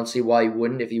clause, but I don't see why he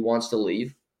wouldn't if he wants to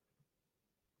leave.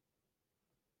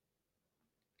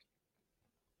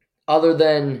 Other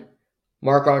than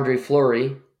Marc-Andre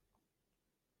Fleury,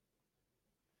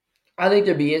 I think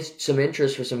there'd be some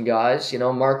interest for some guys.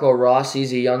 Marco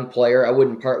Rossi's a young player. I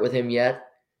wouldn't part with him yet.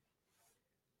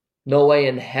 No way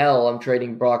in hell I'm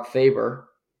trading Brock Faber.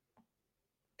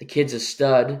 The kid's a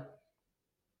stud.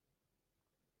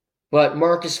 But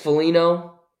Marcus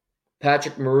Foligno,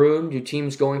 Patrick Maroon, do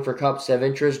teams going for cups have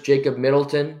interest? Jacob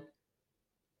Middleton,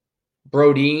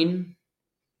 Brodeen,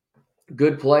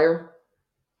 good player.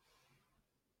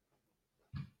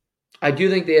 I do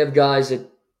think they have guys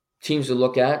that teams would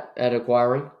look at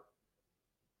acquiring.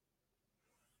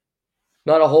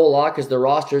 Not a whole lot because the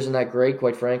roster isn't that great,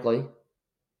 quite frankly.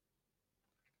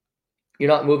 You're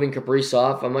not moving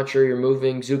Kaprizov. I'm not sure you're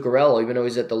moving Zuccarello, even though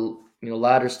he's at the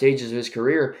latter stages of his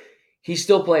career. He's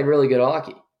still playing really good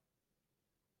hockey.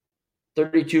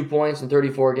 32 points in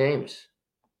 34 games.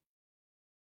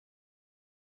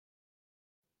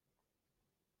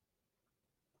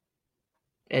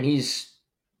 And he's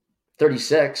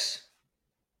 36,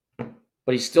 but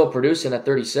he's still producing at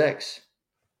 36.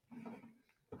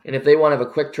 And if they want to have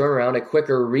a quick turnaround, a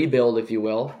quicker rebuild, if you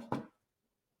will,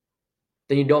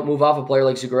 then you don't move off a player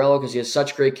like Zuccarello because he has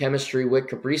such great chemistry with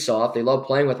Kaprizov. They love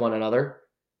playing with one another.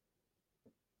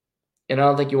 And I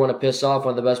don't think you want to piss off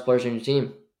one of the best players on your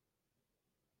team.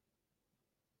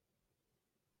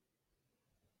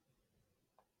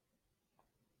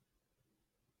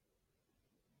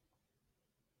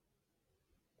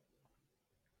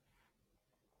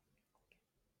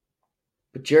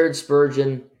 But Jared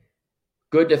Spurgeon,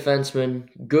 good defenseman,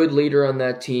 good leader on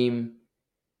that team,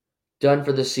 done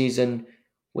for the season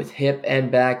with hip and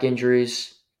back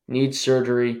injuries, needs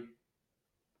surgery.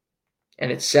 And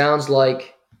it sounds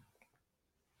like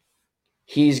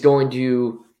he's going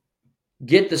to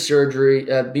get the surgery,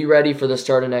 be ready for the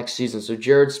start of next season. So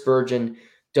Jared Spurgeon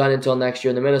done until next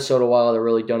year. And the Minnesota Wild are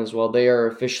really done as well. They are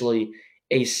officially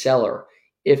a seller,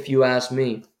 if you ask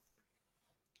me.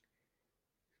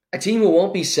 A team who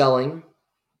won't be selling,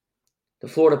 the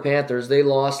Florida Panthers, they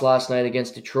lost last night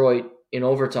against Detroit in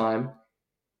overtime.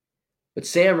 But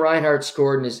Sam Reinhart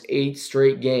scored in his 8th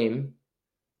straight game,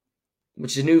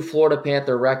 which is a new Florida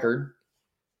Panther record.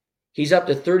 He's up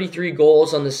to 33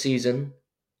 goals on the season,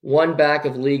 one back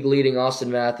of league-leading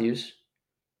Austin Matthews.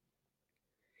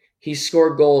 He's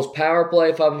scored goals power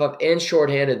play, 5-on-5, and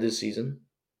shorthanded this season,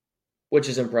 which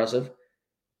is impressive.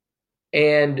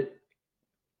 And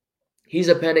he's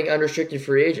a pending unrestricted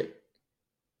free agent.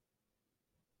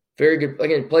 Very good.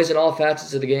 Again, plays in all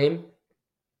facets of the game.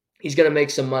 He's going to make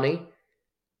some money.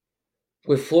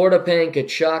 With Florida paying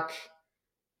Kachuk,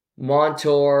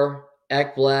 Montour,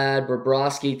 Ekblad,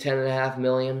 Bobrovsky, $10.5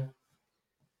 million.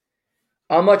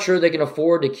 I'm not sure they can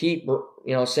afford to keep,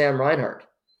 Sam Reinhart.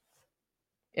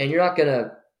 And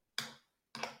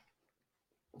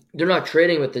they're not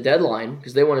trading with the deadline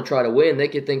because they want to try to win. They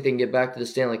could think they can get back to the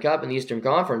Stanley Cup in the Eastern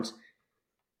Conference.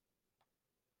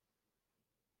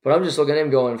 But I'm just looking at him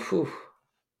going, whew.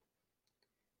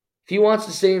 If he wants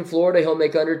to stay in Florida, he'll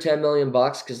make under $10 million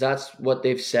because that's what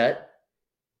they've set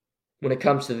when it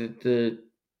comes to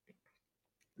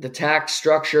the tax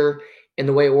structure and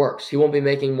the way it works. He won't be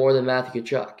making more than Matthew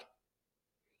Tkachuk.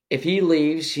 If he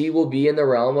leaves, he will be in the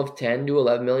realm of $10 to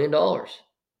 $11 million.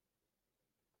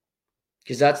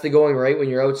 Because that's the going rate when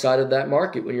you're outside of that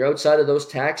market. When you're outside of those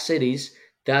tax cities,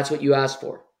 that's what you ask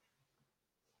for.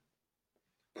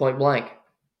 Point blank.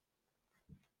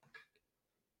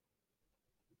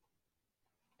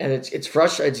 And it's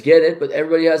frustrating. It's get it, but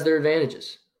everybody has their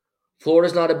advantages.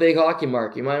 Florida's not a big hockey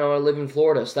market. You might not want to live in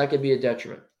Florida, so that could be a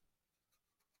detriment.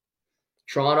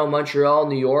 Toronto, Montreal,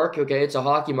 New York, okay, it's a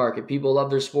hockey market. People love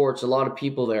their sports. A lot of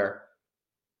people there.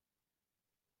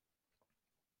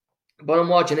 But I'm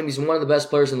watching him. He's one of the best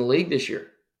players in the league this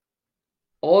year.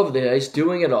 all over the ice,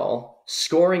 doing it all,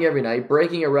 scoring every night,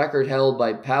 breaking a record held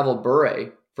by Pavel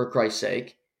Bure, for Christ's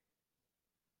sake.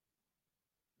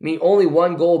 I mean, only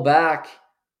one goal back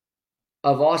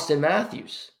of Austin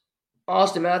Matthews.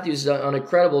 Austin Matthews is on a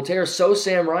incredible tear. So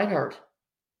Sam Reinhart.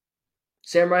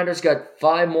 Sam Reinhart's got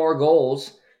 5 more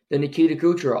goals than Nikita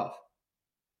Kucherov.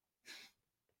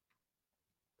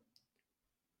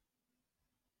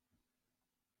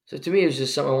 So to me, it was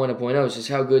just something I want to point out. It's just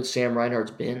how good Sam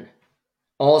Reinhart's been.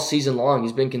 All season long,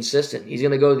 he's been consistent. He's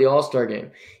going to go to the All-Star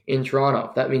game in Toronto.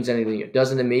 If that means anything. It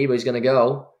doesn't to me, but he's going to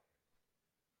go.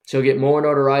 So he'll get more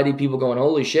notoriety. People going,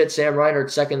 holy shit, Sam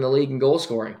Reinhart's second in the league in goal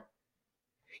scoring.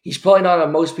 He's probably not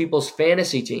on most people's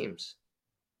fantasy teams.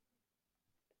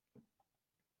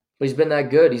 But he's been that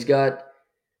good. He's got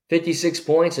 56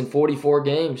 points in 44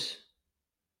 games.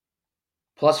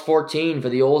 Plus 14 for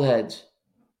the old heads.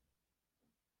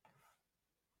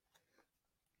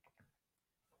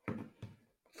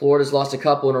 Florida's lost a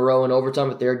couple in a row in overtime,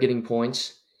 but they're getting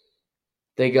points.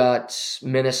 They got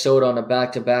Minnesota on a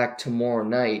back-to-back tomorrow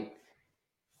night.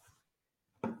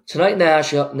 Tonight in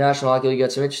the National Hockey League, you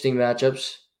got some interesting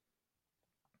matchups.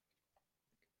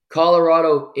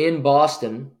 Colorado in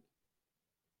Boston.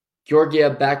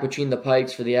 Georgiev back between the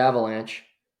pipes for the Avalanche.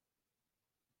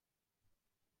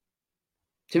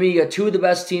 To me, you got 2 of the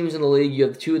best teams in the league. You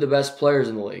have 2 of the best players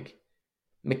in the league.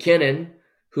 McKinnon,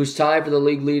 who's tied for the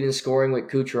league lead in scoring with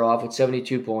Kucherov with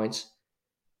 72 points.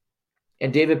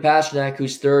 And David Pastrnak,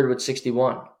 who's third with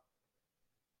 61.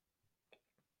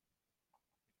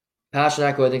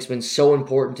 Pastrnak, who I think has been so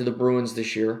important to the Bruins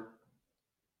this year.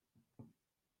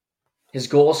 His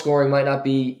goal scoring might not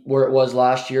be where it was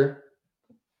last year,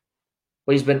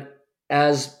 but he's been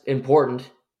as important.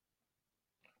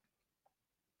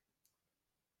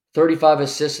 35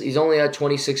 assists. He's only had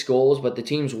 26 goals, but the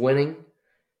team's winning.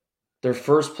 They're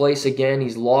first place again.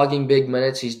 He's logging big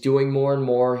minutes. He's doing more and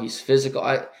more. He's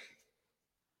physical.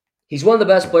 He's one of the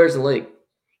best players in the league.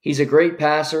 He's a great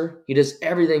passer. He does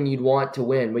everything you'd want to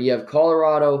win. But you have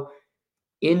Colorado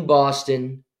in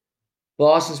Boston.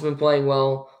 Boston's been playing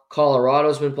well.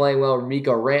 Colorado's been playing well.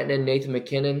 Mikko Rantanen, Nathan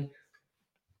McKinnon.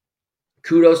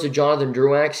 Kudos to Jonathan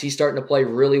Drouin. He's starting to play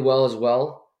really well as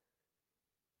well.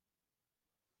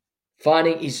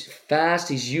 He's fast.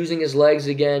 He's using his legs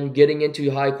again, getting into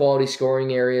high-quality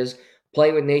scoring areas.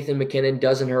 Playing with Nathan McKinnon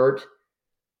doesn't hurt.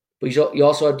 But you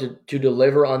also have to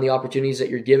deliver on the opportunities that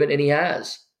you're given, and he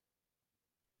has.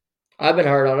 I've been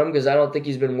hard on him because I don't think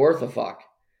he's been worth a fuck.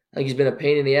 I think he's been a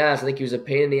pain in the ass. I think he was a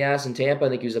pain in the ass in Tampa. I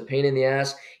think he was a pain in the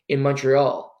ass in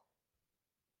Montreal.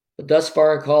 But thus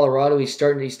far in Colorado, he's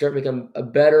starting to become a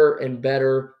better and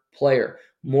better player.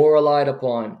 More relied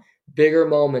upon. Bigger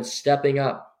moments, stepping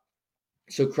up.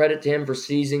 So credit to him for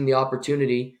seizing the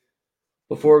opportunity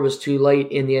before it was too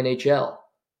late in the NHL.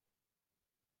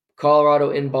 Colorado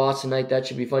in Boston tonight, that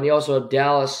should be fun. You also have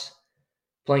Dallas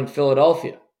playing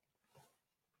Philadelphia.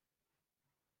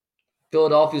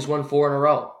 Philadelphia's won 4 in a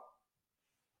row.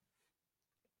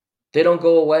 They don't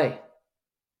go away.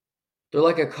 They're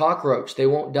like a cockroach. They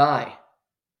won't die.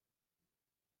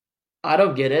 I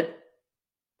don't get it.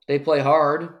 They play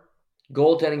hard.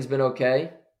 Goaltending's been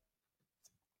okay.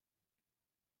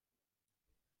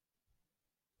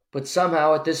 But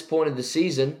somehow at this point of the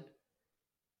season,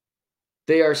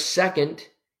 they are second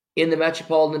in the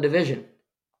Metropolitan Division.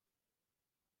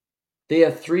 They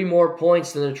have 3 more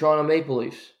points than the Toronto Maple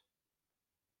Leafs.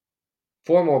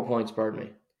 4 more points, pardon me.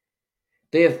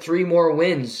 They have 3 more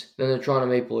wins than the Toronto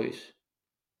Maple Leafs.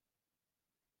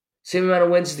 Same amount of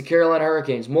wins as the Carolina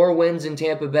Hurricanes. More wins in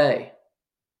Tampa Bay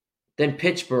than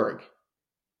Pittsburgh.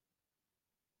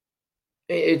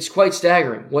 It's quite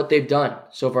staggering what they've done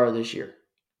so far this year.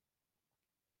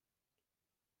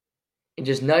 And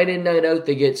just night in, night out,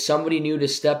 they get somebody new to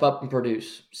step up and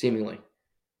produce, seemingly.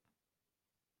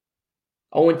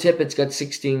 Owen Tippett's got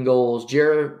 16 goals.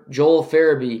 Joel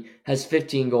Farabee has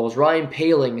 15 goals. Ryan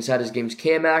Poehling has had his games.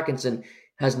 Cam Atkinson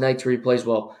has nights where he plays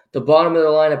well. The bottom of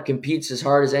their lineup competes as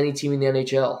hard as any team in the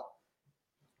NHL.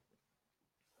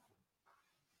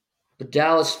 But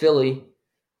Dallas-Philly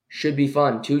should be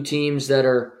fun. 2 teams that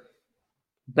are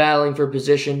battling for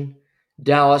position.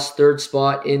 Dallas, 3rd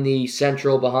spot in the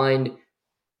Central behind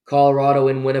Colorado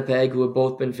and Winnipeg, who have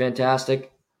both been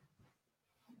fantastic.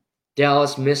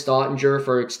 Dallas missed Ottinger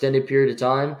for an extended period of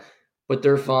time, but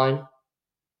they're fine.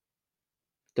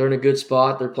 They're in a good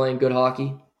spot. They're playing good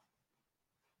hockey.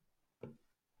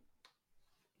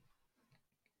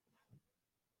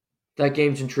 That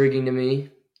game's intriguing to me.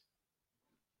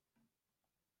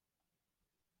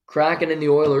 Kraken and the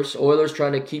Oilers. Oilers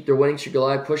trying to keep their winning streak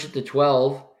alive, push it to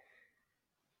 12.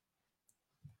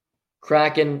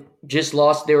 Kraken just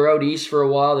lost. They were out east for a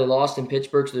while. They lost in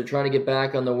Pittsburgh, so they're trying to get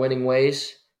back on the winning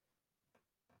ways.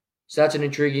 So that's an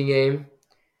intriguing game.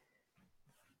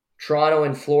 Toronto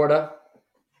and Florida.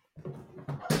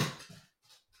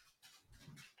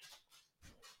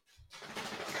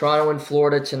 Toronto and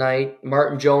Florida tonight.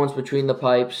 Martin Jones between the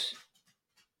pipes.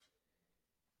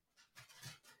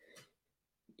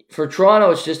 For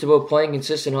Toronto, it's just about playing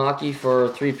consistent hockey for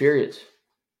 3 periods.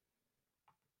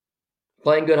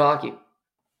 Playing good hockey.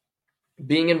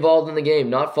 Being involved in the game,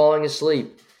 not falling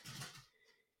asleep.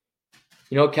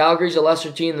 You know, Calgary's a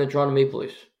lesser team than the Toronto Maple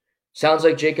Leafs. Sounds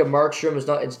like Jacob Markstrom is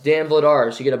not. It's Dan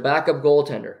Vladar, so you get a backup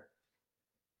goaltender.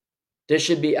 This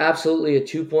should be absolutely a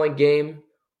 2-point game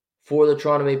for the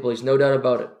Toronto Maple Leafs, no doubt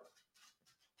about it.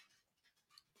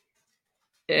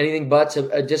 Anything but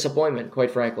a disappointment,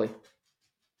 quite frankly.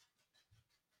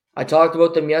 I talked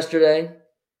about them yesterday.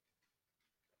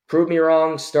 Prove me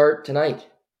wrong, start tonight.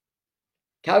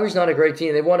 Calgary's not a great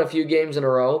team. They've won a few games in a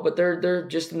row, but they're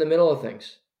just in the middle of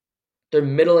things. They're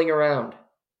middling around.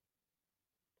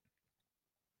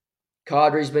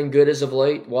 Kadri's been good as of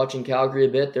late, watching Calgary a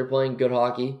bit. They're playing good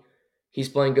hockey. He's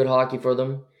playing good hockey for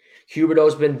them.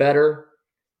 Huberdeau's been better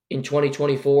in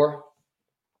 2024.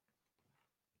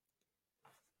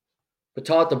 But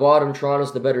top to bottom,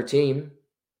 Toronto's the better team.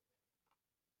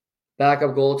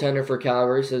 Backup goaltender for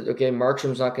Calgary says, okay,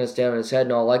 Markstrom's not going to stand on his head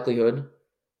in all likelihood.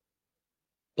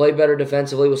 Play better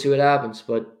defensively, we'll see what happens.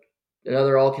 But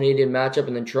another all-Canadian matchup,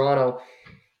 and then Toronto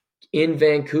in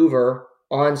Vancouver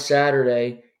on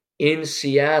Saturday, in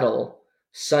Seattle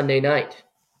Sunday night.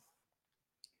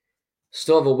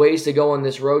 Still have a ways to go on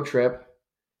this road trip.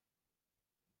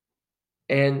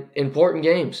 And important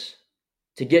games.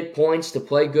 To get points, to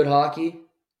play good hockey.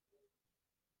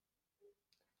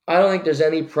 I don't think there's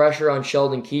any pressure on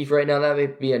Sheldon Keefe right now. That may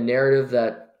be a narrative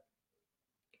that,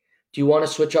 do you want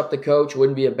to switch up the coach?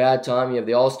 Wouldn't be a bad time. You have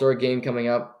the All-Star game coming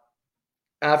up.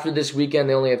 After this weekend,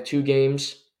 they only have 2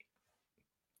 games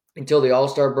until the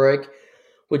All-Star break,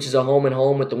 which is a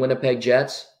home-and-home with the Winnipeg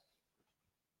Jets.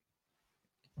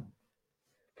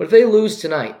 But if they lose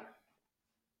tonight,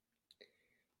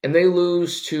 and they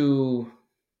lose to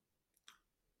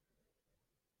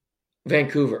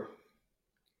Vancouver,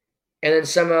 and then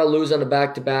somehow lose on the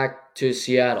back-to-back to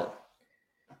Seattle,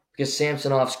 because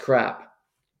Samsonov's crap,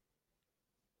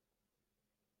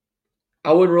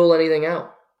 I wouldn't rule anything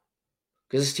out.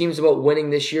 Because this team's about winning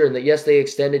this year. And that, yes, they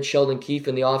extended Sheldon Keefe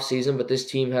in the offseason, but this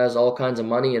team has all kinds of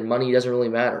money, and money doesn't really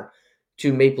matter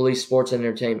to Maple Leaf Sports and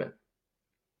Entertainment.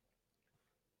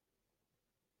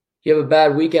 You have a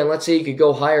bad weekend. Let's say you could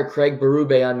go hire Craig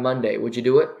Berube on Monday. Would you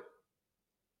do it?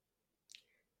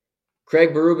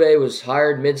 Craig Berube was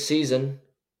hired mid-season.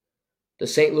 The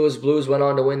St. Louis Blues went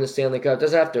on to win the Stanley Cup. It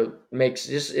doesn't have to make...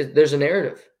 there's a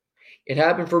narrative. It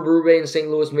happened for Berube in St.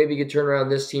 Louis. Maybe he could turn around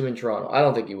this team in Toronto. I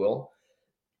don't think he will.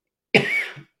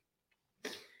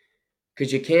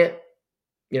 Because you can't,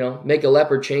 make a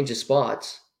leopard change his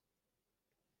spots.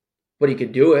 But he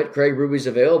could do it. Craig Berube's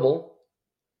available.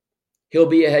 He'll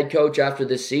be a head coach after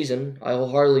this season. I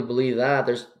wholeheartedly believe that.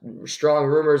 There's strong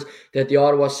rumors that the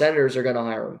Ottawa Senators are going to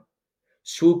hire him.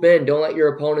 Swoop in. Don't let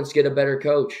your opponents get a better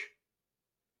coach.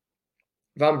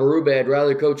 If I'm Berube, I'd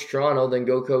rather coach Toronto than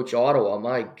go coach Ottawa.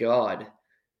 My God.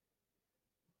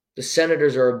 The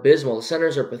Senators are abysmal. The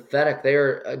Senators are pathetic. They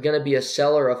are going to be a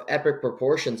seller of epic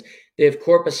proportions. They have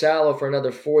Korpisalo for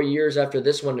another 4 years after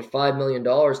this one at $5 million.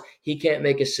 He can't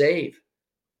make a save.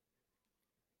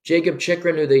 Jacob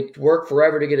Chikrin, who they work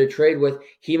forever to get a trade with,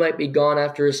 he might be gone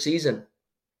after a season.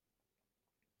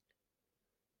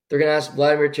 They're going to ask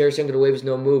Vladimir Tarasenko to waive his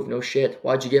no move. No shit.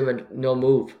 Why'd you give him a no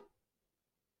move?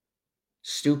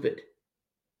 Stupid.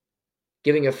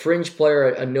 Giving a fringe player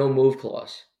a no move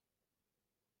clause.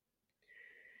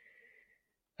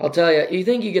 I'll tell you, you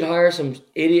think you could hire some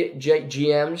idiot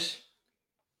GMs?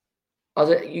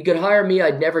 You could hire me,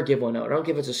 I'd never give one out. I don't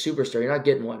care if it's a superstar. You're not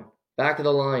getting one. Back of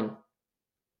the line.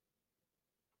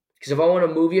 Because if I want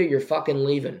to move you, you're fucking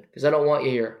leaving. Because I don't want you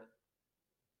here.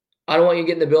 I don't want you to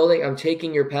get in the building. I'm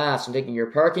taking your pass. I'm taking your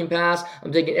parking pass.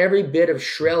 I'm taking every bit of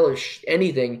shrill or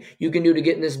anything you can do to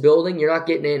get in this building. You're not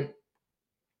getting in.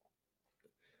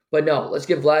 But no, let's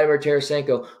give Vladimir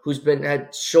Tarasenko, who's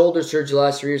had shoulder surgery the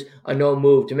last 3 years, a no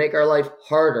move to make our life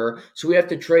harder. So we have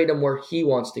to trade him where he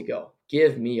wants to go.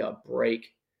 Give me a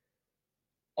break.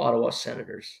 Ottawa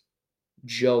Senators.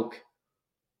 Joke.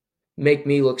 Make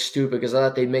me look stupid because I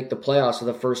thought they'd make the playoffs for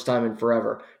the first time in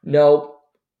forever. Nope.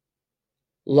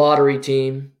 Lottery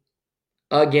team.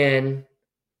 Again.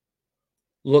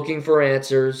 Looking for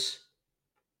answers.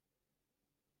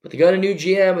 But they got a new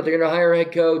GM, but they're going to hire a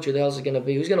head coach. Who the hell is it going to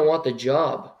be? Who's going to want the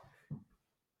job?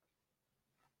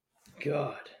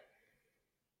 God.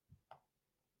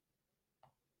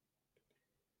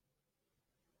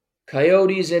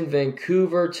 Coyotes in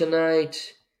Vancouver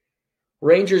tonight.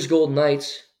 Rangers Golden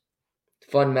Knights.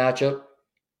 Fun matchup.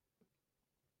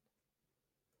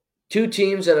 Two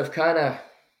teams that have kind of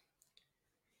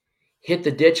hit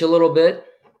the ditch a little bit.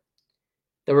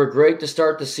 That were great to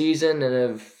start the season and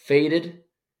have faded.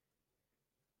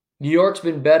 New York's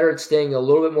been better at staying a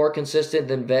little bit more consistent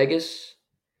than Vegas.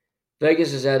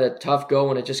 Vegas has had a tough go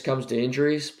when it just comes to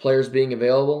injuries, players being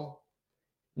available.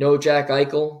 No Jack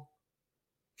Eichel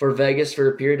for Vegas for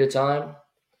a period of time.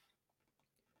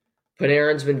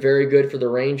 Panarin's been very good for the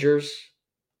Rangers.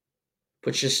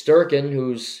 But Shesterkin,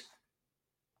 he's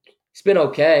been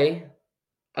okay.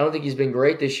 I don't think he's been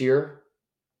great this year.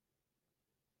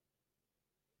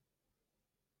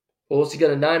 Well, he's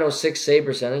got a .906 save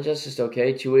percentage. That's just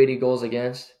okay. 280 goals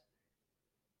against.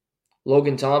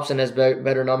 Logan Thompson has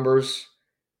better numbers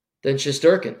than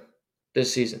Shesterkin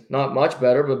this season. Not much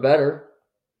better, but better.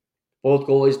 Both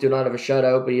goalies do not have a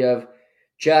shutout, but you have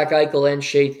Jack Eichel and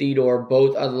Shea Theodore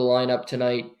both out of the lineup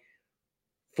tonight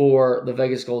for the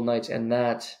Vegas Golden Knights, and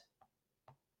that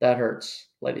hurts,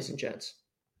 ladies and gents.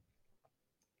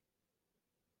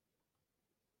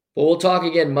 But we'll talk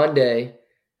again Monday.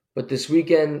 But this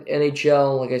weekend,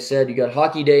 NHL, like I said, you got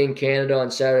Hockey Day in Canada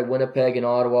on Saturday, Winnipeg and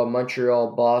Ottawa,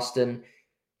 Montreal, Boston,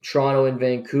 Toronto and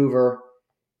Vancouver,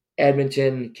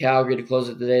 Edmonton, Calgary to close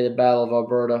it today, the Battle of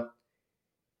Alberta,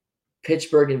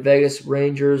 Pittsburgh and Vegas,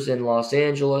 Rangers in Los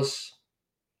Angeles.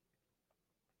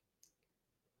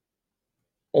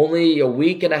 Only a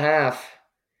week and a half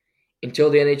until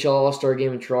the NHL All-Star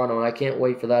Game in Toronto, and I can't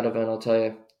wait for that event, I'll tell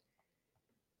you.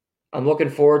 I'm looking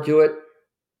forward to it.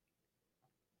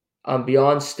 I'm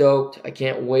beyond stoked. I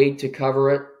can't wait to cover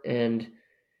it and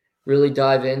really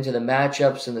dive into the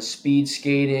matchups and the speed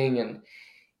skating and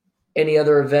any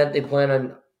other event they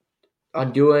plan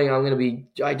on doing.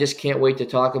 I just can't wait to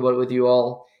talk about it with you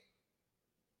all.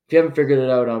 If you haven't figured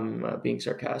it out, I'm being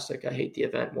sarcastic. I hate the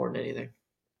event more than anything.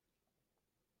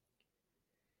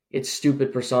 It's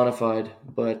stupid personified,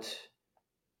 but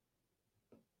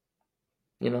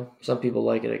some people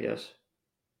like it, I guess.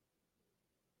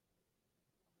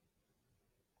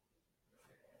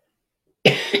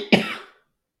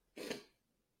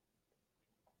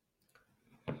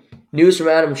 News from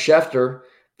Adam Schefter.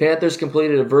 Panthers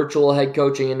completed a virtual head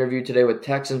coaching interview today with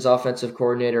Texans offensive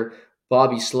coordinator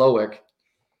Bobby Slowick.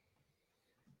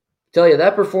 Tell you,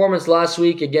 that performance last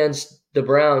week against the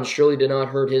Browns surely did not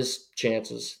hurt his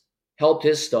chances. Helped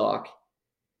his stock.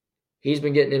 He's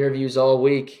been getting interviews all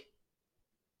week.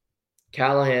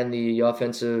 Callahan, the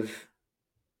offensive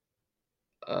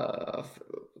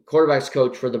quarterbacks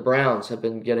coach for the Browns, have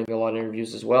been getting a lot of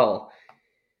interviews as well.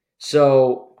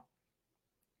 So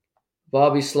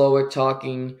Bobby Slowick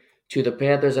talking to the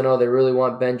Panthers. I know they really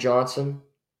want Ben Johnson.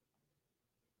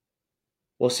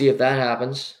 We'll see if that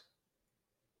happens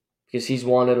because he's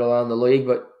wanted around the league.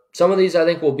 But some of these I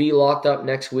think will be locked up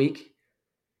next week.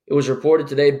 It was reported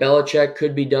today Belichick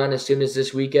could be done as soon as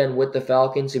this weekend with the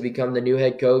Falcons to become the new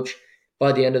head coach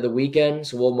by the end of the weekend.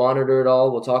 So we'll monitor it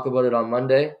all. We'll talk about it on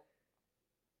Monday.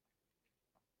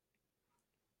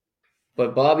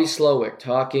 But Bobby Slowick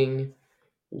talking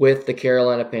with the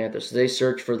Carolina Panthers. They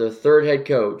search for their third head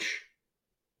coach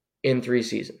in 3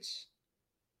 seasons.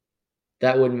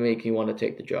 That wouldn't make me want to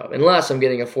take the job. Unless I'm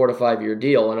getting a 4 to 5 year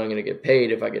deal and I'm going to get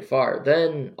paid if I get fired.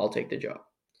 Then I'll take the job.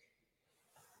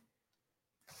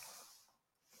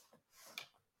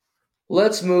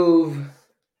 Let's move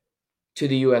to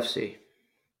the UFC.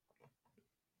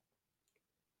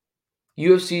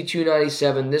 UFC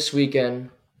 297 this weekend.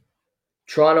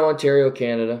 Toronto, Ontario,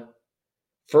 Canada.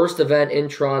 First event in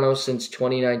Toronto since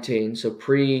 2019, so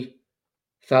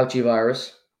pre-Fauci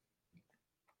virus.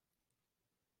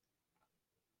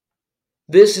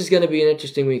 This is going to be an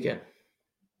interesting weekend.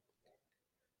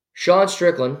 Sean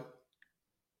Strickland,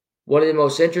 one of the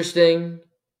most interesting,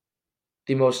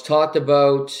 the most talked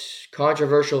about,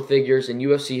 controversial figures in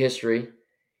UFC history,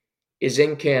 is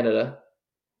in Canada.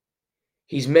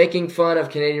 He's making fun of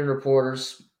Canadian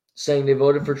reporters saying they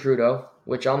voted for Trudeau,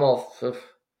 which I'm all...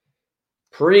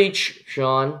 Preach,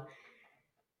 Sean.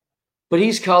 But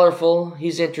he's colorful.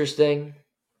 He's interesting.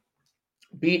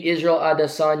 Beat Israel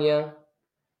Adesanya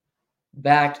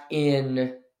back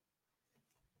in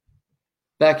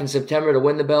September to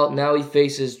win the belt. Now he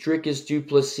faces Dricus du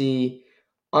Plessis,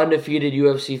 undefeated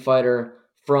UFC fighter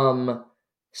from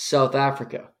South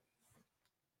Africa.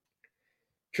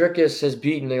 Dricus has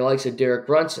beaten the likes of Derek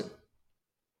Brunson.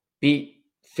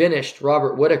 Finished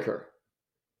Robert Whittaker.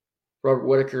 Robert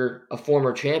Whittaker, a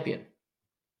former champion,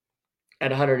 at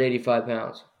 185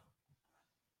 pounds.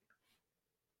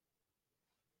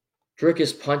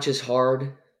 Dricus punches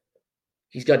hard.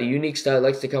 He's got a unique style,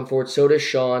 likes to come forward. So does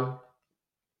Sean.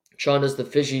 Sean does the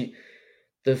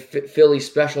Philly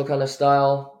special kind of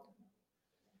style.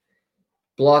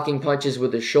 Blocking punches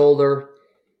with his shoulder.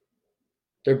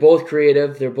 They're both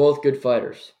creative. They're both good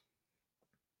fighters.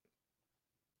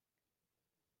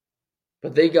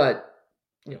 But they got,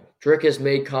 Dricus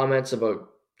made comments about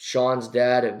Sean's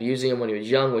dad abusing him when he was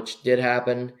young, which did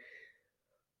happen.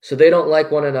 So they don't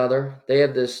like one another. They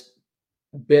have this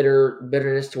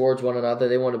bitterness towards one another.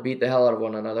 They want to beat the hell out of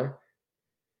one another.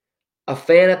 A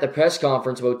fan at the press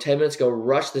conference about 10 minutes ago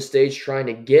rushed the stage trying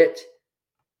to get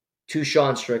to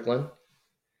Sean Strickland.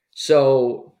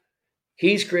 So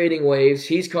he's creating waves.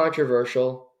 He's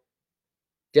controversial.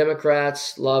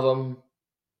 Democrats love him.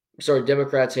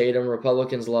 Democrats hate him.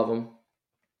 Republicans love him.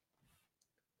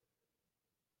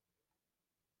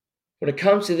 When it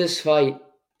comes to this fight,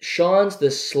 Sean's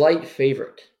the slight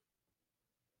favorite,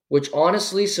 which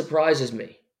honestly surprises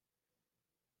me.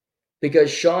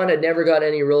 Because Sean had never got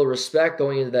any real respect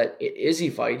going into that Izzy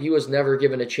fight. He was never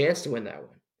given a chance to win that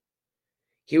one.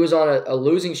 He was on a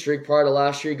losing streak prior to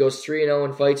last year. He goes 3-0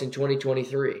 in fights in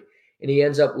 2023. And he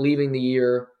ends up leaving the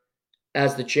year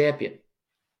as the champion.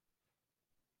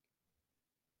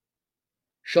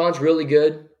 Sean's really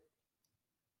good.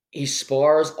 He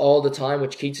spars all the time,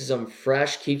 which keeps him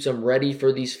fresh, keeps him ready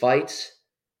for these fights.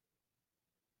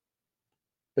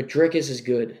 But Dricus is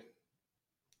good.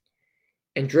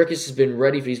 And Dricus has been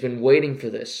ready he's been waiting for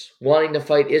this, wanting to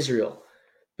fight Israel,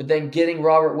 but then getting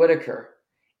Robert Whittaker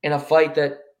in a fight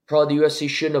that probably the UFC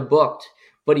shouldn't have booked,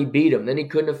 but he beat him. Then he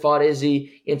couldn't have fought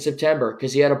Izzy in September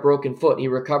because he had a broken foot. He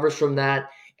recovers from that,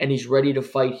 and he's ready to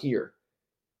fight here.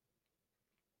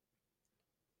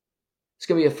 It's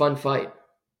going to be a fun fight.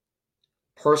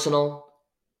 Personal,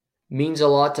 means a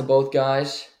lot to both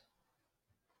guys.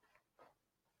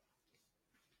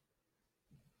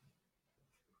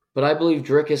 But I believe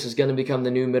Dricus is going to become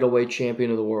the new middleweight champion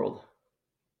of the world.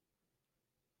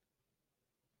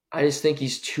 I just think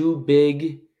he's too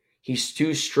big. He's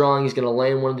too strong. He's going to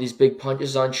land one of these big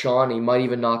punches on Sean. He might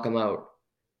even knock him out.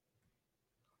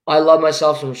 I love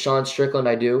myself from Sean Strickland.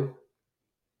 I do.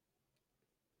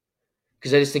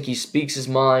 Because I just think he speaks his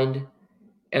mind.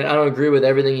 And I don't agree with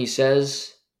everything he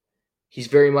says. He's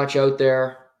very much out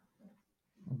there.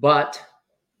 But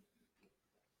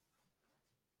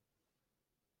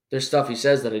there's stuff he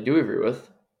says that I do agree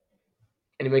with.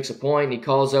 And he makes a point. He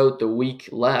calls out the weak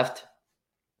left.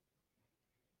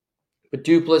 But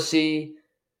Du Plessis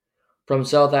from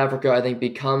South Africa, I think,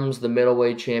 becomes the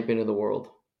middleweight champion of the world.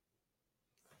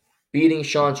 Beating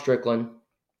Sean Strickland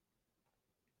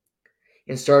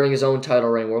and starting his own title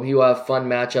reign where he will have fun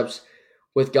matchups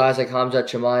with guys like Khamzat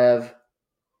Chimaev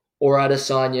or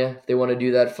Adesanya if they want to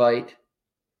do that fight.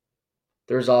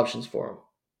 There's options for him.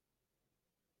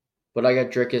 But I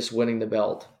got Dricus winning the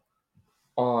belt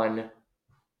on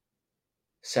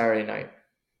Saturday night.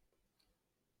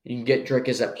 You can get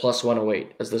Dricus at plus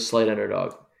 108 as the slight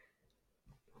underdog.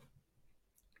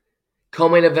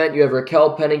 Co-main event, you have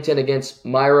Raquel Pennington against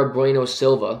Mayra Bueno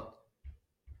Silva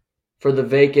for the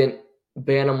vacant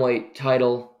bantamweight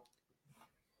title.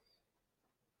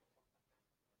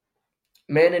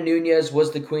 Amanda Nunes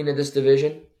was the queen of this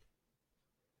division,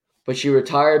 but she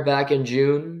retired back in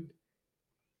June,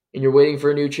 and you're waiting for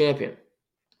a new champion.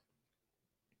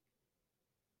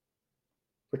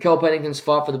 Raquel Pennington's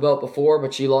fought for the belt before,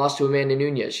 but she lost to Amanda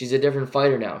Nunes. She's a different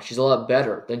fighter now. She's a lot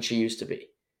better than she used to be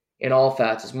in all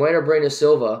facets. Mayra Bueno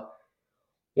Silva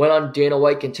went on Dana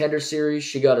White Contender Series.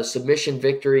 She got a submission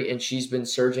victory, and she's been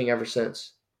surging ever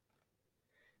since.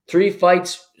 3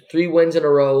 fights, 3 wins in a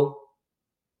row,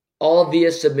 all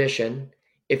via submission.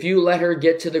 If you let her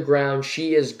get to the ground,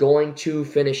 she is going to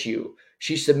finish you.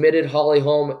 She submitted Holly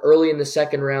Holm early in the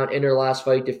second round in her last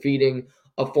fight, defeating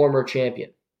a former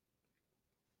champion.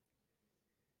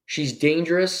 She's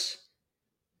dangerous.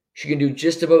 She can do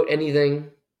just about anything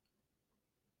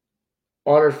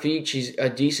on her feet. She's a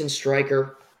decent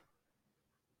striker.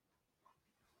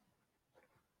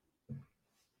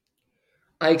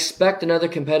 I expect another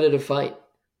competitive fight.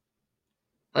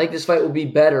 I think this fight will be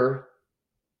better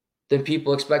than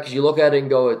people expect. Because you look at it and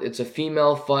go, it's a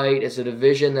female fight. It's a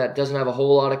division that doesn't have a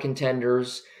whole lot of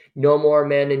contenders. No more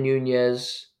Amanda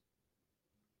Nunes.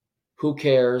 Who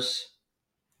cares?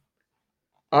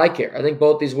 I care. I think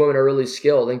both these women are really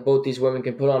skilled. I think both these women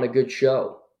can put on a good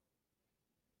show.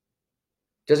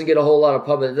 Doesn't get a whole lot of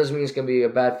public. It doesn't mean it's going to be a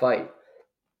bad fight.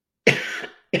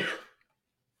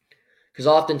 Because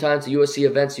oftentimes the UFC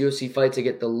events, UFC fights that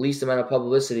get the least amount of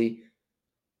publicity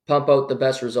pump out the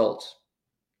best results.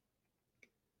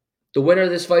 The winner of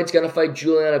this fight is going to fight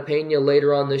Juliana Pena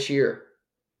later on this year.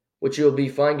 which will be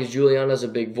fine because Juliana's a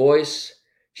big voice.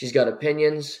 She's got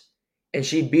opinions. And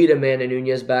she beat Amanda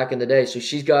Nunes back in the day. So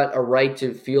she's got a right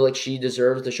to feel like she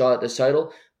deserves the shot at this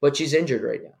title. But she's injured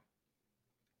right now.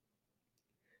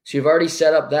 So you've already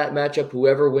set up that matchup,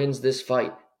 whoever wins this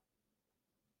fight.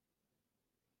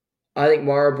 I think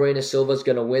Mara Buena Silva is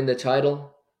going to win the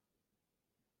title.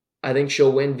 I think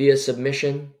she'll win via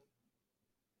submission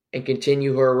and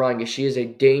continue her run because she is a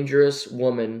dangerous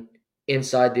woman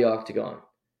inside the octagon.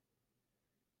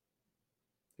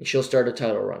 And she'll start a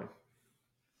title run.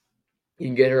 You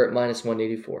can get her at minus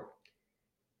 184.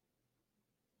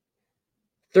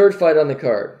 Third fight on the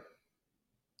card.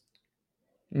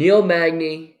 Neil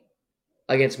Magny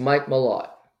against Mike Malott.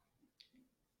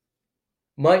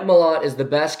 Mike Malott is the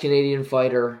best Canadian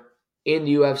fighter in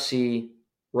the UFC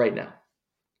right now.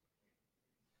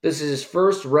 This is his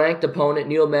first ranked opponent.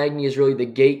 Neil Magny is really the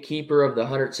gatekeeper of the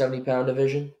 170-pound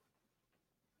division.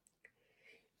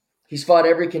 He's fought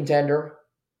every contender.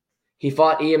 He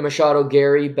fought Ian Machado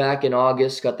Gary back in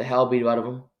August, got the hell beat out of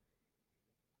him.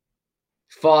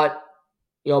 Fought,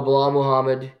 Bilal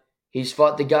Muhammad. He's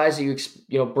fought the guys that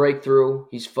you break through.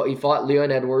 He fought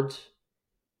Leon Edwards.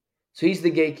 So he's the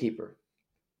gatekeeper.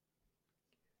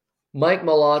 Mike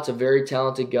Malott's a very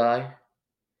talented guy.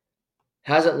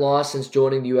 Hasn't lost since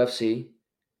joining the UFC.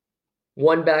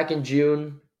 Won back in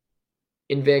June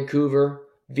in Vancouver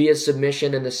via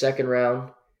submission in the second round.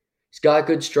 He's got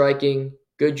good striking,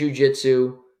 good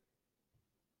jiu-jitsu.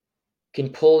 Can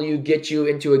pull you, get you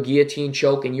into a guillotine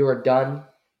choke, and you are done.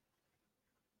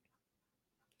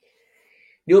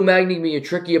 Neil Magny can be a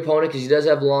tricky opponent because he does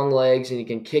have long legs and he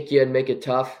can kick you and make it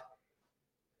tough.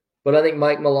 But I think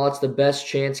Mike Malott's the best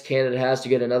chance Canada has to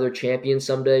get another champion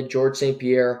someday. George St.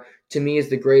 Pierre, to me, is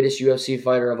the greatest UFC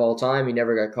fighter of all time. He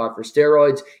never got caught for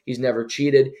steroids. He's never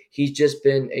cheated. He's just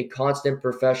been a constant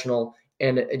professional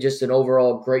and just an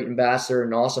overall great ambassador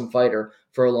and awesome fighter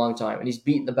for a long time. And he's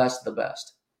beaten the best of the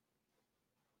best.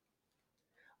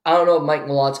 I don't know if Mike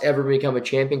Malott's ever become a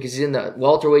champion because he's in the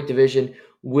welterweight division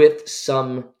with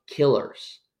some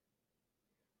killers.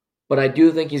 But I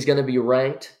do think he's going to be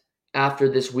ranked after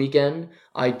this weekend.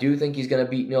 I do think he's going to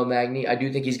beat Neil Magny. I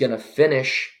do think he's going to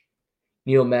finish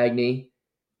Neil Magny.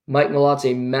 Mike Malott's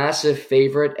a massive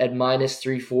favorite at minus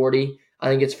 340. I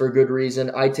think it's for good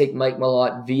reason. I take Mike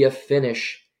Malott via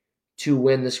finish to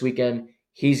win this weekend.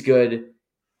 He's good.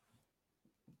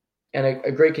 And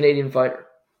a great Canadian fighter.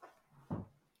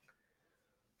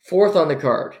 Fourth on the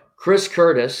card, Chris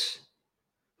Curtis,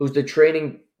 who's the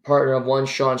training partner of one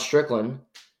Sean Strickland,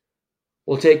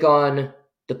 will take on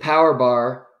the power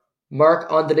bar,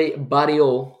 Marc-Andre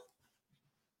Barriault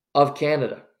of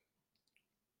Canada.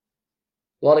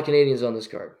 A lot of Canadians on this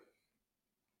card.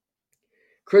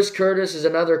 Chris Curtis is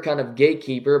another kind of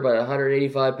gatekeeper, but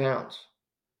 185 pounds.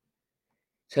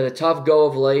 He's had a tough go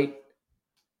of late.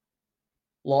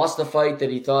 Lost the fight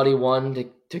that he thought he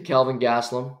won to Kelvin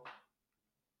Gastelum.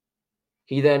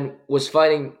 He then was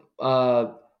fighting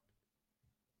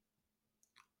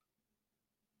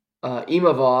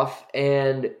Imavov,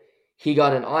 and he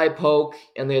got an eye poke,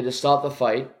 and they had to stop the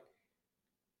fight.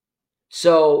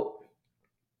 So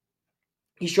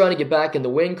he's trying to get back in the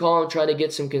win column, trying to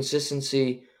get some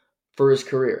consistency for his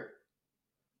career.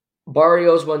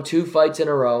 Barrios won 2 fights in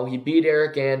a row. He beat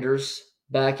Eric Anders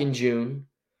back in June,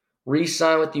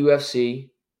 re-signed with the UFC.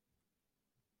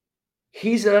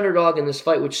 He's an underdog in this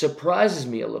fight, which surprises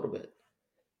me a little bit.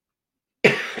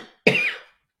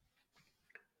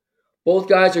 Both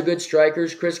guys are good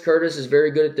strikers. Chris Curtis is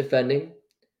very good at defending.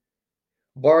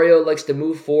 Barrio likes to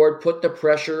move forward, put the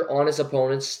pressure on his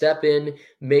opponents, step in,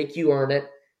 make you earn it,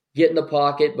 get in the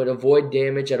pocket, but avoid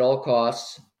damage at all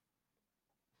costs.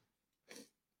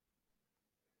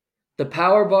 The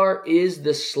power bar is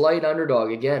the slight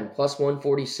underdog. Again, plus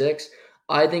 146.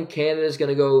 I think Canada is going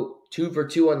to go 2 for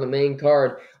 2 on the main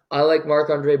card. I like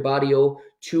Marc-Andre Barriault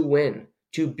to win,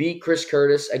 to beat Chris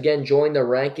Curtis. Again, join the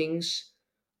rankings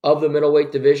of the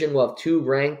middleweight division. We'll have 2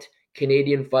 ranked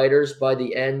Canadian fighters by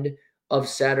the end of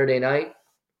Saturday night.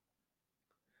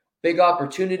 Big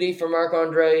opportunity for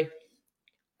Marc-Andre.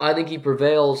 I think he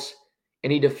prevails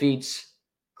and he defeats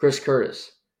Chris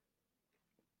Curtis.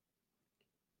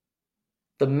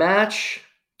 The match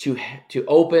to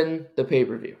open the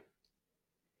pay-per-view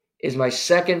is my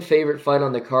second favorite fight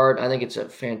on the card. I think it's a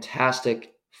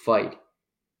fantastic fight.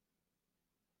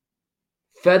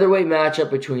 Featherweight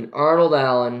matchup between Arnold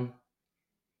Allen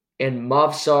and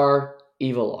Movsar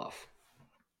Evloev.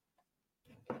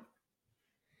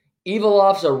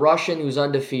 Evloev's a Russian who's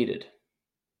undefeated.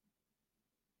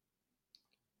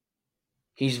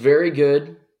 He's very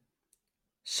good.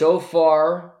 So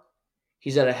far,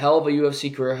 he's had a hell of a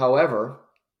UFC career. However,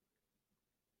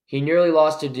 He nearly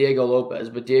lost to Diego Lopez,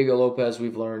 but Diego Lopez,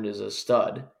 we've learned, is a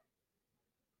stud.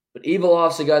 But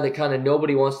Evilov's a guy that kind of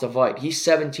nobody wants to fight. He's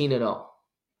 17-0.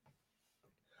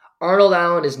 Arnold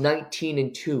Allen is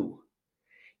 19-2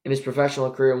 in his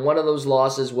professional career, and one of those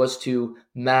losses was to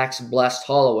Max Blessed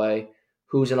Holloway,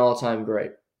 who's an all-time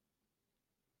great.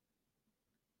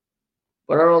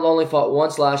 But Arnold only fought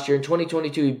once last year. In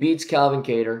 2022, he beats Calvin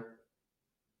Kattar,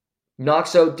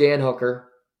 knocks out Dan Hooker,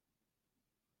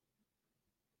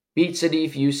 beats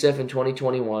Sadif Youssef in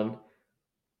 2021,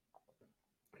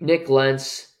 Nick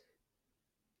Lentz.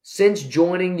 Since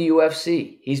joining the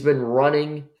UFC, he's been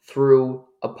running through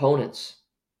opponents.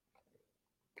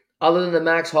 Other than the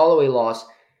Max Holloway loss,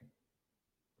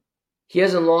 he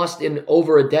hasn't lost in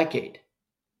over a decade.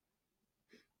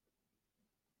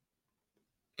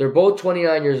 They're both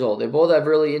 29 years old. They both have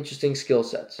really interesting skill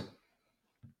sets.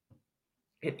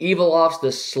 And Evilov's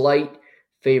the slight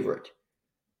favorite.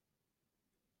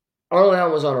 Arnold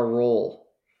Allen was on a roll.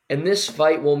 And this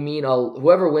fight will mean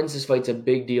whoever wins this fight's a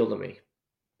big deal to me.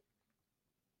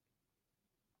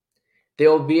 They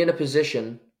will be in a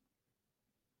position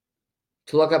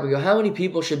to look up and go, how many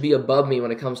people should be above me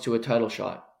when it comes to a title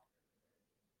shot?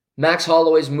 Max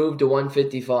Holloway's moved to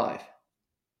 155.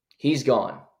 He's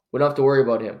gone. We don't have to worry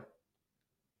about him.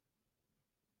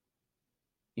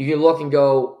 You can look and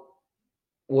go,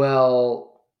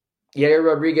 well, Yair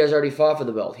Rodriguez already fought for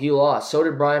the belt. He lost. So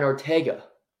did Brian Ortega.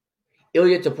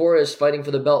 Ilya Topuria is fighting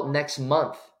for the belt next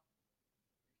month.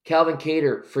 Calvin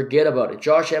Kattar, forget about it.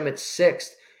 Josh Emmett's 6th.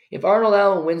 If Arnold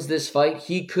Allen wins this fight,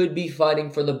 he could be fighting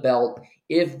for the belt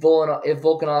if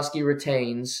Volkanovski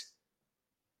retains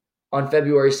on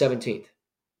February 17th.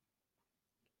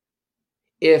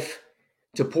 If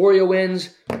Topuria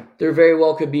wins, there very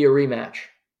well could be a rematch.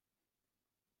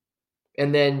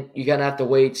 And then you kind of have to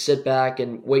wait, sit back,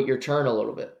 and wait your turn a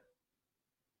little bit.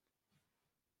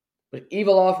 But if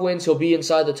Evilov wins, he'll be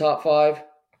inside the top 5.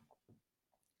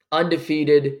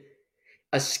 Undefeated.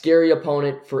 A scary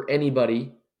opponent for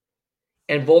anybody.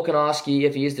 And Volkanovski,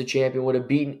 if he is the champion, would have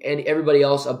beaten everybody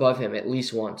else above him at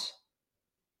least once.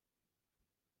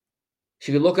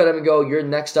 So you could look at him and go, you're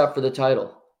next up for the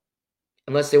title.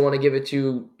 Unless they want to give it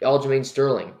to Aljamain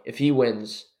Sterling if he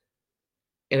wins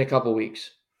in a couple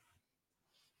weeks.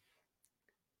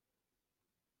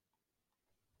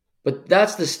 But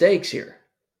that's the stakes here.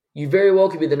 You very well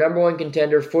could be the number 1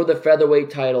 contender for the featherweight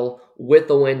title with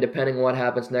the win, depending on what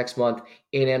happens next month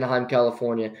in Anaheim,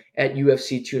 California at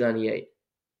UFC 298.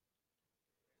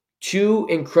 2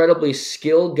 incredibly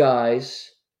skilled guys.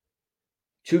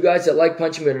 2 guys that like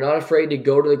punching but are not afraid to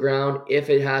go to the ground if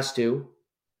it has to.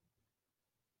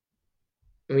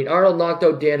 I mean, Arnold knocked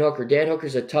out Dan Hooker. Dan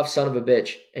Hooker's a tough son of a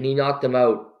bitch, and he knocked him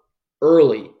out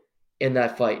early in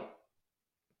that fight.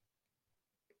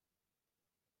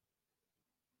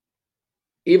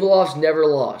 Evilov's never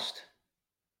lost.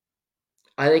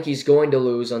 I think he's going to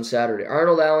lose on Saturday.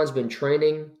 Arnold Allen's been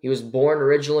training. He was born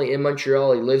originally in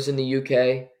Montreal. He lives in the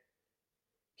UK.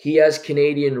 He has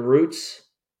Canadian roots.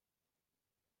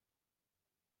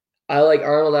 I like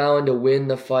Arnold Allen to win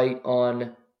the fight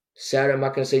on Saturday. I'm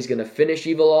not going to say he's going to finish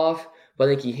Evilov, but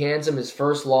I think he hands him his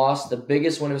first loss, the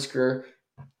biggest win of his career,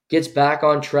 gets back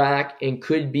on track, and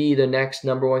could be the next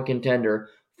number 1 contender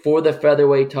for the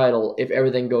featherweight title if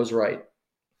everything goes right.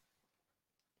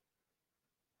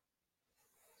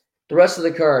 The rest of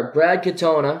the card, Brad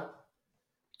Katona,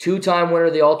 2-time winner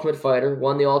of The Ultimate Fighter,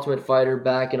 won The Ultimate Fighter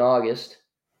back in August.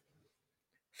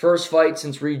 First fight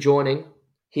since rejoining.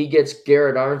 He gets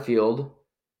Garrett Armfield.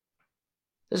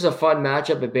 This is a fun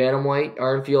matchup at bantamweight.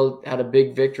 Armfield had a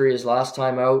big victory his last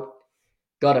time out.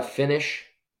 Got a finish,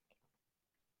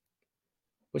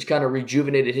 which kind of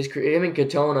rejuvenated his career. Him and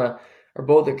Katona are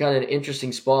both in kind of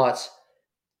interesting spots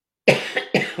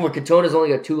where Katona's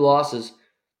only got 2 losses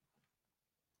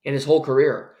in his whole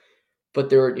career, but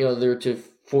they're to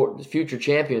future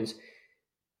champions.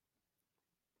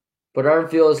 But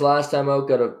Armfield, his last time out,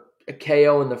 got a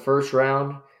KO in the first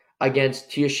round against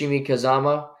Tsuyoshima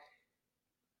Kazama.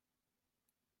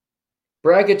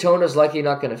 Brad Katona's likely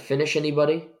not going to finish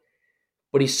anybody,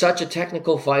 but he's such a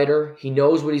technical fighter. He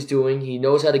knows what he's doing. He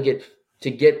knows how to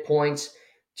get points,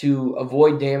 to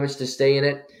avoid damage, to stay in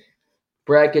it.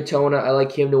 Brad Katona, I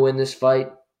like him to win this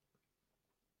fight.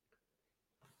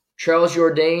 Charles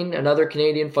Jourdain, another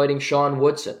Canadian, fighting Sean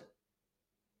Woodson.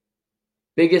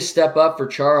 Biggest step up for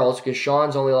Charles because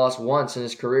Sean's only lost once in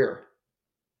his career.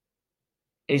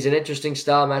 And he's an interesting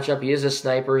style matchup. He is a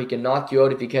sniper. He can knock you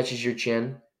out if he catches your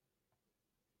chin.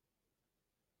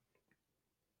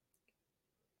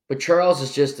 But Charles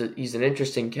is he's an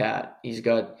interesting cat. He's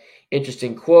got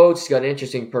interesting quotes. He's got an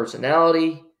interesting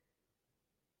personality.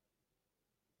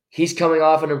 He's coming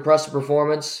off an impressive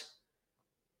performance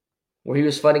where he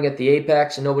was fighting at the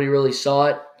Apex and nobody really saw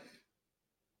it.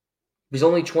 He's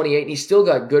only 28 and he's still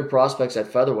got good prospects at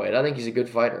featherweight. I think he's a good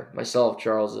fighter. Myself,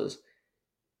 Charles is.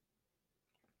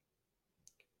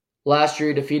 Last year,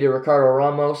 he defeated Ricardo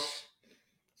Ramos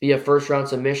via first-round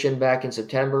submission back in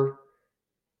September.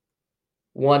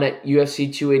 Won at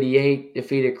UFC 288,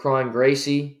 defeated Kron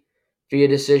Gracie via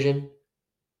decision.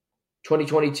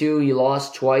 2022, he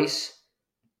lost twice.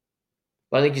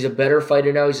 But I think he's a better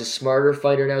fighter now. He's a smarter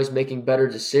fighter now. He's making better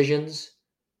decisions.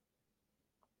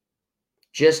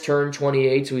 Just turned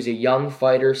 28, so he's a young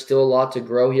fighter. Still a lot to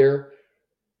grow here.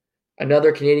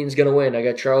 Another Canadian's going to win. I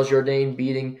got Charles Jourdain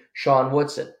beating Sean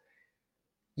Woodson.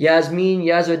 Yasmin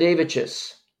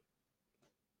Yazodevicius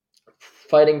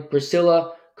fighting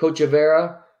Priscilla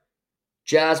Cochavera.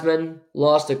 Jasmine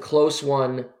lost a close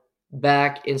one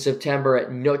back in September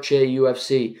at Noche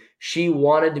UFC. She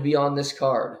wanted to be on this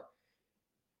card.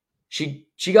 She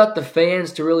got the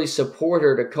fans to really support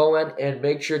her, to comment and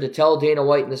make sure to tell Dana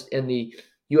White and the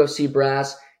UFC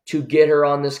brass to get her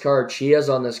on this card. She is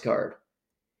on this card.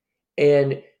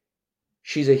 And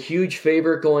she's a huge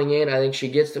favorite going in. I think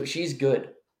she's good.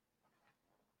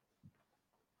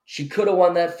 She could have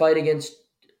won that fight against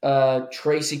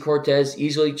Tracy Cortez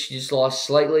easily. She just lost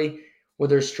slightly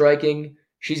with her striking.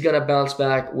 She's going to bounce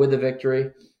back with a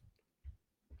victory.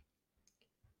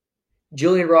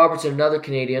 Jillian Robertson, another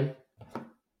Canadian.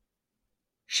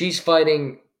 She's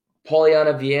fighting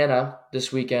Polyana Viana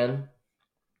this weekend.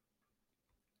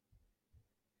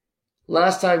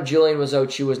 Last time Jillian was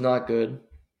out, she was not good.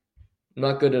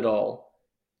 Not good at all.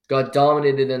 Got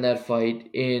dominated in that fight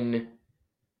in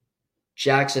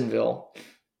Jacksonville.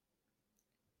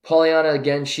 Polyana,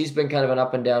 again, she's been kind of an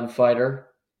up-and-down fighter.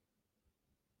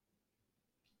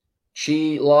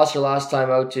 She lost her last time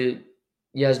out to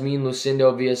Yasmin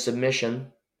Lucindo via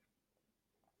submission.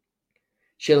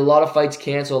 She had a lot of fights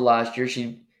canceled last year.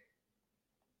 She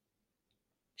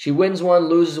wins one,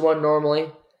 loses one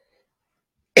normally.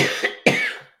 You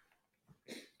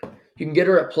can get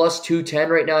her at plus 210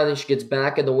 right now. I think she gets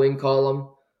back in the win column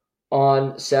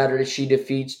on Saturday. She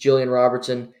defeats Jillian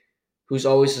Robertson, who's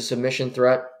always a submission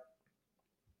threat.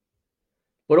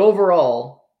 But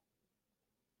overall,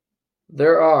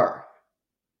 there are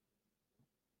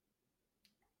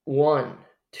 1,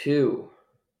 2,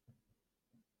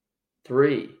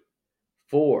 3,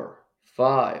 4,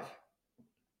 5,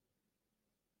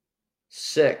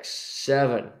 6,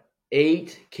 7,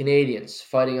 8 Canadians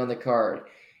fighting on the card.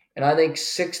 And I think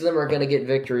 6 of them are going to get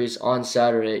victories on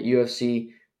Saturday at UFC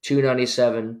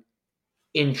 297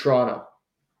 in Toronto. I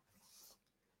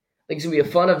think it's going to be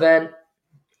a fun event.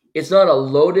 It's not a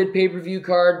loaded pay-per-view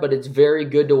card, but it's very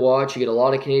good to watch. You get a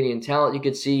lot of Canadian talent. You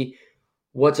can see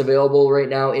what's available right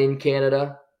now in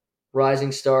Canada.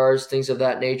 Rising stars, things of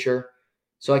that nature.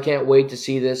 So I can't wait to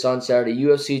see this on Saturday.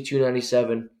 UFC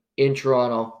 297 in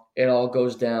Toronto. It all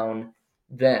goes down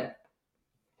then.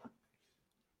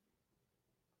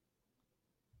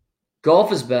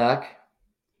 Golf is back.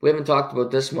 We haven't talked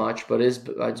about this much, but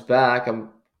it's back. I'm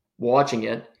watching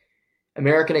it.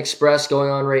 American Express going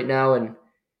on right now in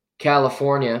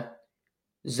California.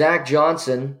 Zach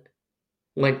Johnson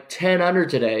went 10 under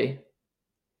today,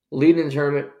 leading the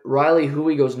tournament. Riley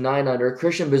Hui goes 9 under.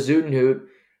 Christian Bezuidenhout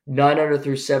 9 under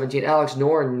through 17. Alex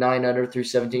Noren 9 under through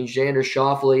 17. Xander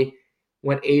Schauffele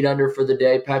went 8 under for the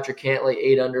day. Patrick Cantlay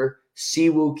 8 under.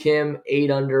 Siwoo Kim 8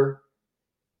 under.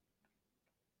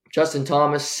 Justin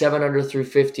Thomas 7 under through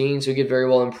 15, so he could very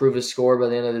well improve his score by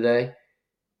the end of the day.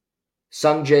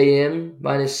 Sung Jae Im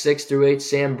minus 6 through 8.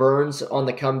 Sam Burns on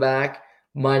the comeback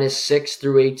minus 6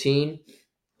 through 18.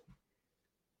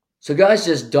 So guys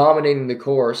just dominating the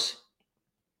course.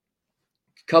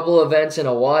 Couple events in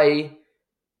Hawaii.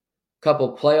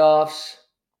 Couple playoffs.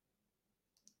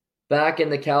 Back in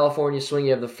the California swing,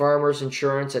 you have the Farmers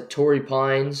Insurance at Torrey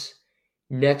Pines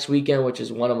next weekend, which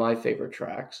is one of my favorite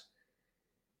tracks.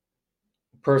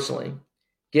 Personally.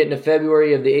 Get into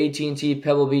February of the AT&T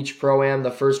Pebble Beach Pro-Am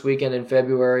the first weekend in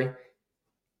February.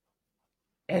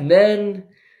 And then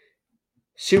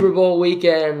Super Bowl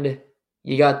weekend,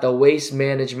 you got the Waste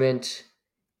Management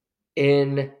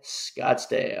in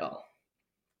Scottsdale.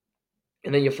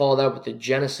 And then you follow that with the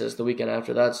Genesis the weekend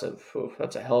after that. So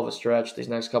that's a hell of a stretch these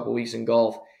next couple weeks in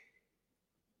golf.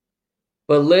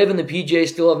 But LIV and the PGA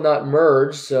still have not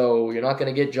merged, so you're not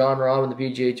going to get Jon Rahm and the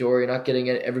PGA Tour. You're not getting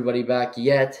everybody back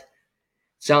yet.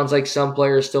 Sounds like some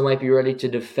players still might be ready to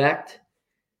defect.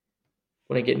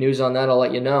 When I get news on that, I'll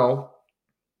let you know.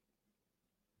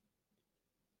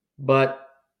 But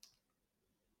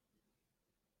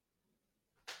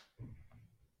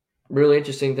really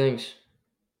interesting things.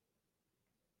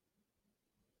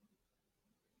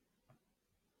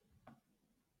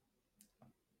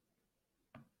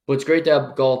 But it's great to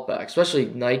have golf back, especially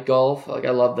night golf. Like,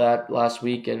 I loved that last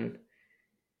week, and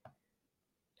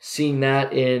seeing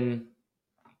that in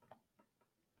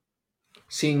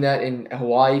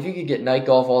Hawaii. If you could get night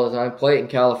golf all the time, play it in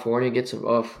California, get some.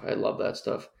 Oh, I love that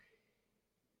stuff.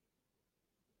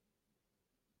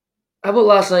 How about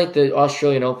last night, the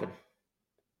Australian Open?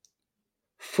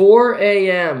 4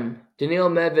 a.m. Daniil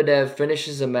Medvedev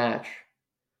finishes the match.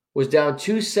 Was down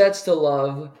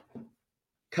 2-0,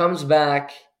 comes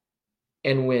back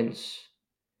and wins.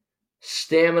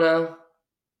 Stamina,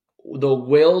 the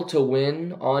will to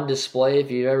win on display if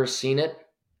you've ever seen it.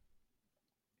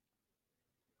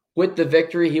 With the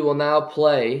victory, he will now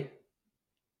play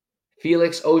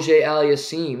Felix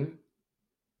Auger-Aliassime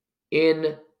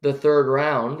in the third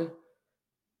round.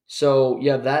 So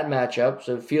you have that matchup.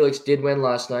 So Felix did win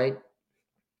last night.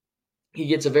 He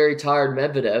gets a very tired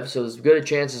Medvedev, so as good a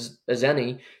chance as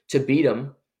any to beat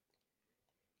him.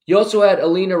 You also had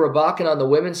Alina Rybakina on the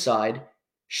women's side.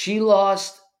 She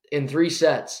lost in 3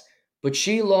 sets, but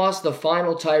she lost the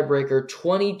final tiebreaker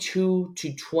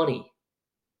 22-20.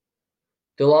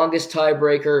 The longest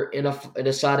tiebreaker in a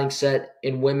deciding set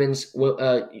in women's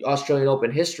Australian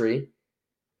Open history.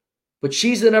 But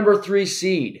she's the number 3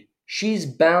 seed. She's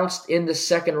bounced in the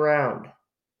second round.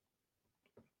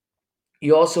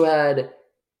 You also had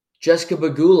Jessica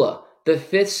Pegula, the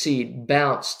 5th seed,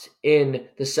 bounced in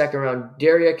the second round.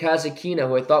 Daria Kasatkina,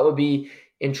 who I thought would be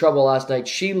in trouble last night,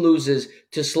 she loses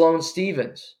to Sloane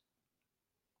Stephens.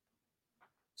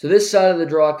 So this side of the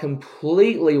draw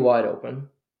completely wide open.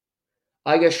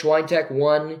 Iga Swiatek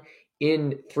won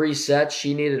in 3 sets.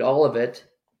 She needed all of it.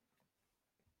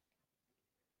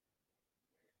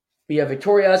 We have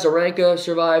Victoria Azarenka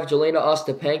survived, Jelena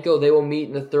Ostapenko. They will meet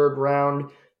in the third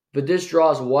round. But this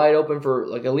draw is wide open for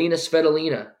Alina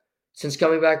Svitolina. Since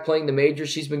coming back playing the majors,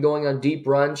 she's been going on deep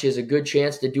runs. She has a good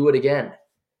chance to do it again.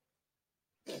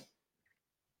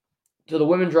 So the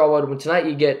women draw wide open. Tonight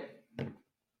you get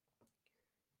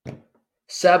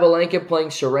Sabalenka playing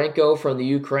Serenko from the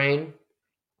Ukraine.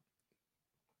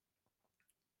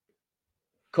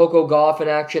 Coco Gauff in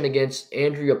action against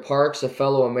Andrea Parks, a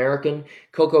fellow American.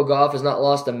 Coco Gauff has not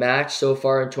lost a match so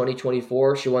far in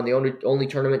 2024. She won the only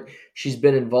tournament she's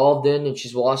been involved in, and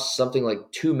she's lost something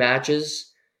like 2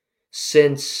 matches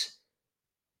since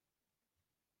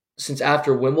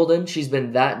after Wimbledon. She's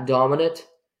been that dominant.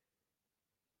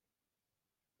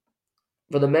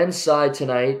 For the men's side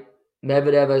tonight,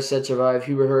 Medvedev, as I said, survived.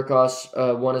 Hugo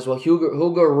Hurkacz won as well.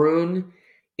 Hugo Rune,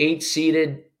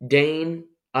 8-seeded Dane,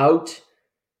 out.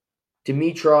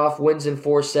 Dimitrov wins in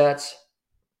 4 sets.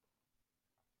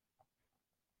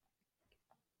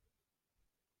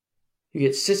 You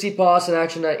get Tsitsipas in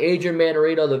action tonight. Adrian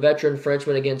Manarino, the veteran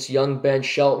Frenchman, against young Ben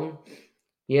Shelton.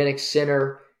 Yannick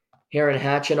Sinner, Heron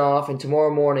Hachinov. And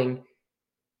tomorrow morning,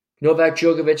 Novak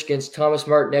Djokovic against Thomas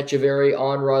Martin Etcheverry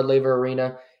on Rod Laver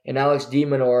Arena. And Alex de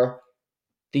Minaur,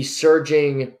 the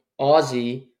surging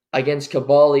Aussie, against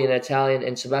Cabali, an Italian,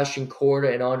 and Sebastian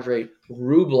Korda and Andrei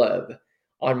Rublev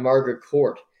on Margaret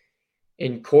Court.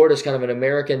 And Court is kind of an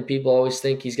American. People always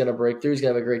think he's going to break through. He's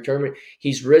going to have a great tournament.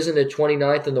 He's risen to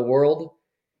 29th in the world,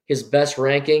 his best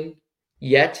ranking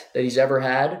yet that he's ever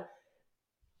had.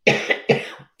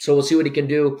 So we'll see what he can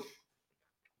do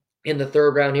in the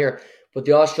third round here. But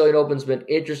the Australian Open's been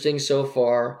interesting so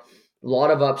far. A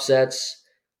lot of upsets,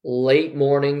 late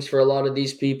mornings for a lot of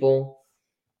these people.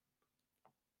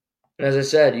 And as I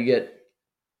said, you get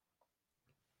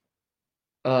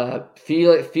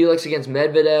Felix against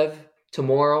Medvedev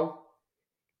tomorrow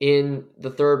in the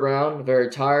third round. Very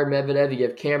tired Medvedev. You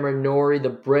have Cameron Norrie, the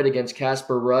Brit, against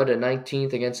Casper Ruud, a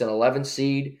 19th against an 11th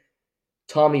seed.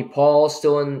 Tommy Paul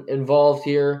still involved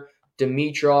here.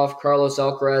 Dimitrov, Carlos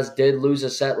Alcaraz did lose a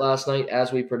set last night,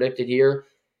 as we predicted here.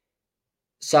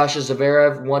 Sasha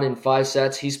Zverev won in 5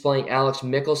 sets. He's playing Alex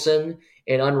Mickelson,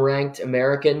 an unranked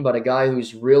American, but a guy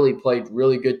who's really played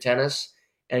really good tennis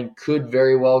and could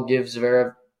very well give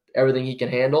Zverev everything he can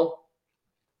handle.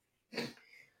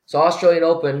 So Australian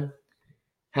Open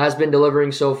has been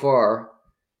delivering so far.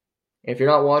 If you're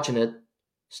not watching it,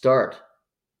 start,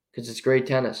 because it's great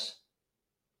tennis.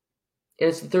 And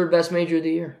it's the 3rd best major of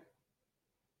the year.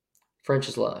 French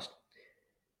is last.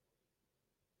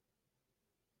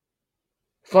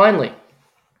 Finally,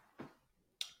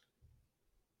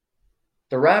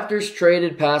 the Raptors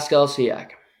traded Pascal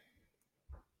Siakam.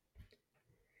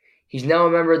 He's now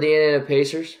a member of the Indiana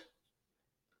Pacers.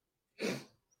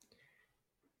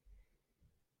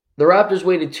 The Raptors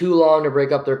waited too long to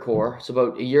break up their core. It's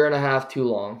about a year and a half too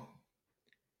long.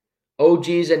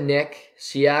 OG's a Knick.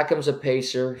 Siakam's a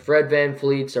Pacer. Fred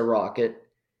VanVleet's a Rocket.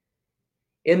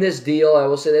 In this deal, I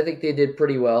will say I think they did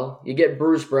pretty well. You get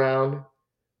Bruce Brown,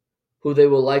 who they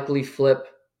will likely flip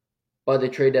by the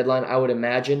trade deadline, I would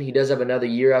imagine. He does have another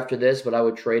year after this, but I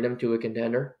would trade him to a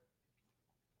contender.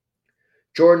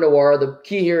 Jordan Nwora, the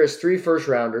key here is 3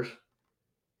 first-rounders,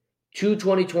 2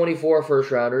 2024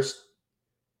 first-rounders.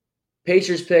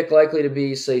 Pacers pick likely to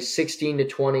be, say, 16 to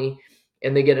 20,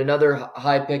 and they get another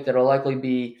high pick that will likely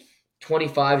be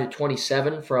 25 to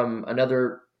 27 from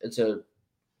another, it's a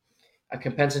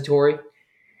compensatory,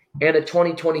 and a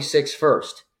 2026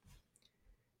 first.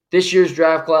 This year's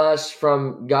draft class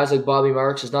from guys like Bobby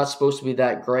Marks is not supposed to be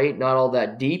that great, not all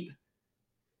that deep.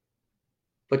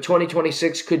 But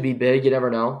 2026 could be big, you never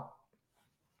know.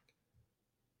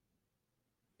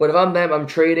 But if I'm them, I'm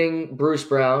trading Bruce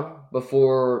Brown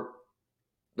before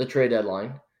the trade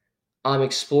deadline. I'm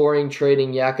exploring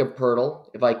trading Jakob Poeltl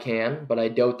if I can, but I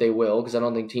doubt they will because I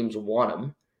don't think teams want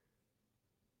him.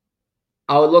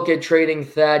 I would look at trading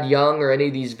Thad Young or any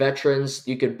of these veterans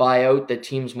you could buy out that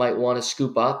teams might want to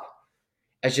scoop up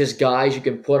as just guys you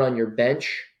can put on your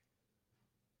bench.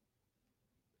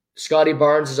 Scotty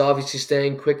Barnes is obviously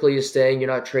staying. Quickly is staying. You're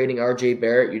not trading RJ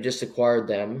Barrett. You just acquired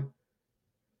them.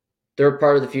 They're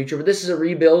part of the future. But this is a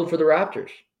rebuild for the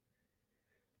Raptors.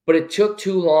 But it took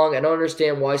too long. I don't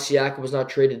understand why Siakam was not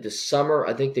traded this summer.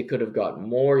 I think they could have gotten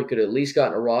more. You could have at least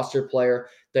gotten a roster player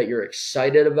that you're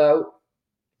excited about.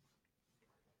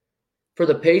 For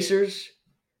the Pacers,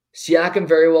 Siakam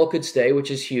very well could stay,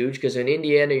 which is huge because in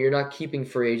Indiana, you're not keeping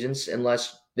free agents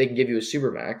unless they can give you a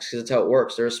supermax because that's how it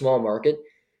works. They're a small market.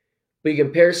 But you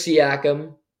can pair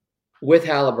Siakam with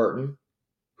Halliburton,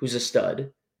 who's a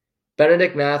stud.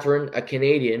 Benedict Mathurin, a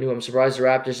Canadian, who I'm surprised the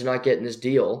Raptors are not getting this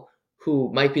deal,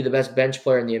 who might be the best bench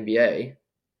player in the NBA.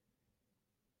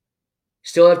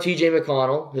 Still have TJ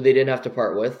McConnell, who they didn't have to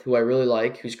part with, who I really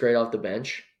like, who's great off the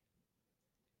bench.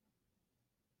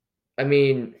 I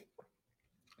mean,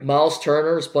 Miles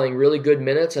Turner is playing really good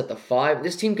minutes at the 5.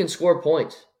 This team can score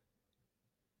points.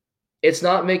 It's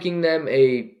not making them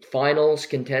a finals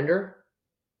contender,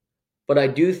 but I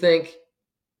do think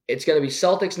it's going to be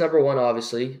Celtics number 1,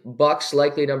 obviously. Bucks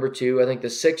likely number 2. I think the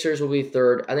Sixers will be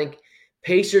 3rd. I think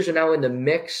Pacers are now in the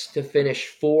mix to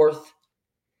finish 4th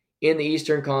in the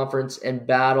Eastern Conference and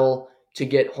battle to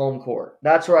get home court.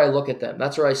 That's where I look at them.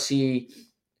 That's where I see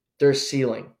their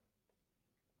ceiling.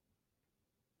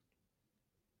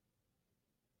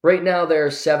 Right now they're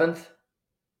 7th,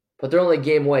 but they're only a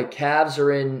game away. Cavs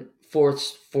are in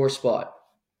 4th spot.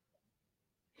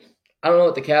 I don't know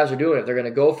what the Cavs are doing. If they're going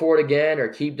to go for it again or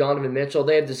keep Donovan Mitchell,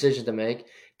 they have decisions to make.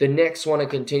 The Knicks want to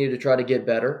continue to try to get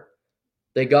better.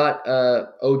 They got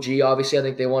OG, obviously. I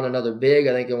think they want another big.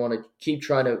 I think they want to keep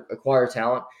trying to acquire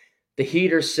talent. The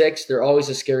Heat are 6th. They're always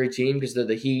a scary team because they're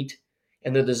the Heat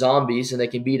and they're the zombies and they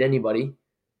can beat anybody.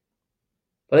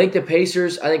 But I think the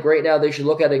Pacers, I think right now they should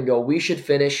look at it and go, we should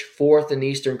finish 4th in the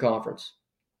Eastern Conference.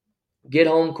 Get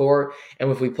home court, and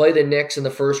if we play the Knicks in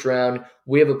the first round,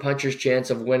 we have a puncher's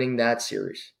chance of winning that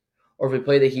series. Or if we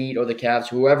play the Heat or the Cavs,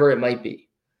 whoever it might be.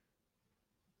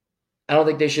 I don't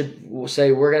think they should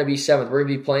say we're going to be 7th. We're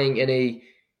going to be playing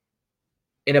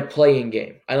in a playing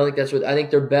game. I don't think that's what I think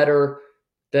they're better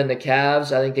than the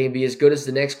Cavs. I think they can be as good as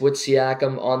the Knicks with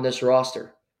Siakam on this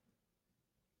roster.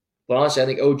 But honestly, I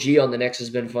think OG on the Knicks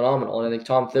has been phenomenal, and I think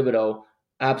Tom Thibodeau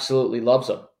absolutely loves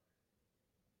him.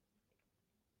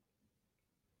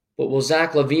 But will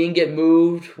Zach LaVine get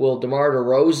moved? Will DeMar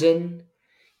DeRozan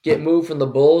get moved from the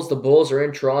Bulls? The Bulls are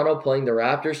in Toronto playing the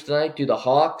Raptors tonight. Do the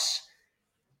Hawks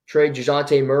trade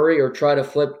DeJounte Murray or try to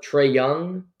flip Trae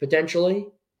Young potentially?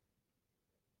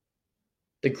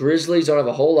 The Grizzlies don't have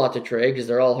a whole lot to trade because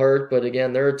they're all hurt, but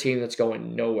again, they're a team that's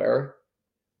going nowhere.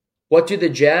 What do the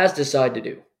Jazz decide to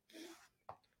do?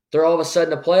 They're all of a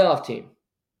sudden a playoff team.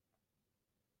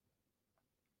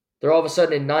 They're all of a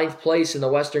sudden in 9th place in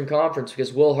the Western Conference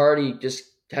because Will Hardy just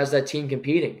has that team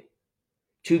competing.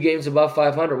 2 games above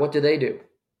 500. What do?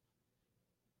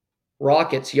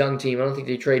 Rockets, young team. I don't think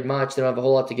they trade much. They don't have a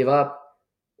whole lot to give up.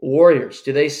 Warriors,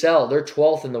 do they sell? They're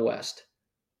 12th in the West.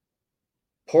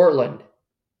 Portland.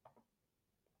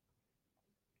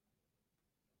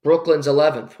 Brooklyn's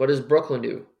 11th. What does Brooklyn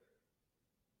do?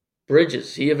 Bridges,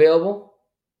 is he available?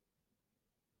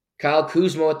 Kyle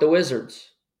Kuzma with the Wizards.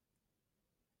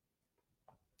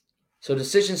 So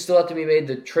decisions still have to be made.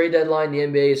 The trade deadline, the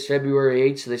NBA, is February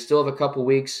 8th, so they still have a couple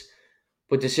weeks.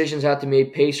 But decisions have to be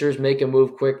made. Pacers make a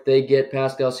move quick. They get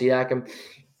Pascal Siakam.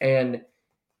 And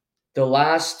the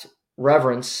last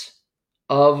reverence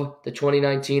of the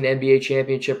 2019 NBA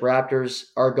Championship Raptors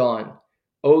are gone.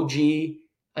 OG,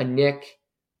 a Nick,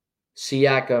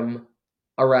 Siakam,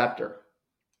 a Raptor.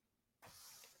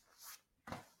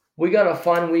 We got a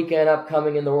fun weekend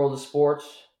upcoming in the world of sports.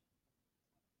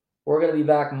 We're going to be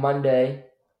back Monday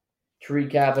to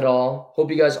recap it all.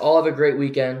 Hope you guys all have a great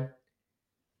weekend.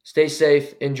 Stay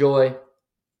safe. Enjoy.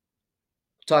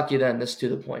 Talk to you then. This is To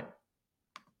The Point.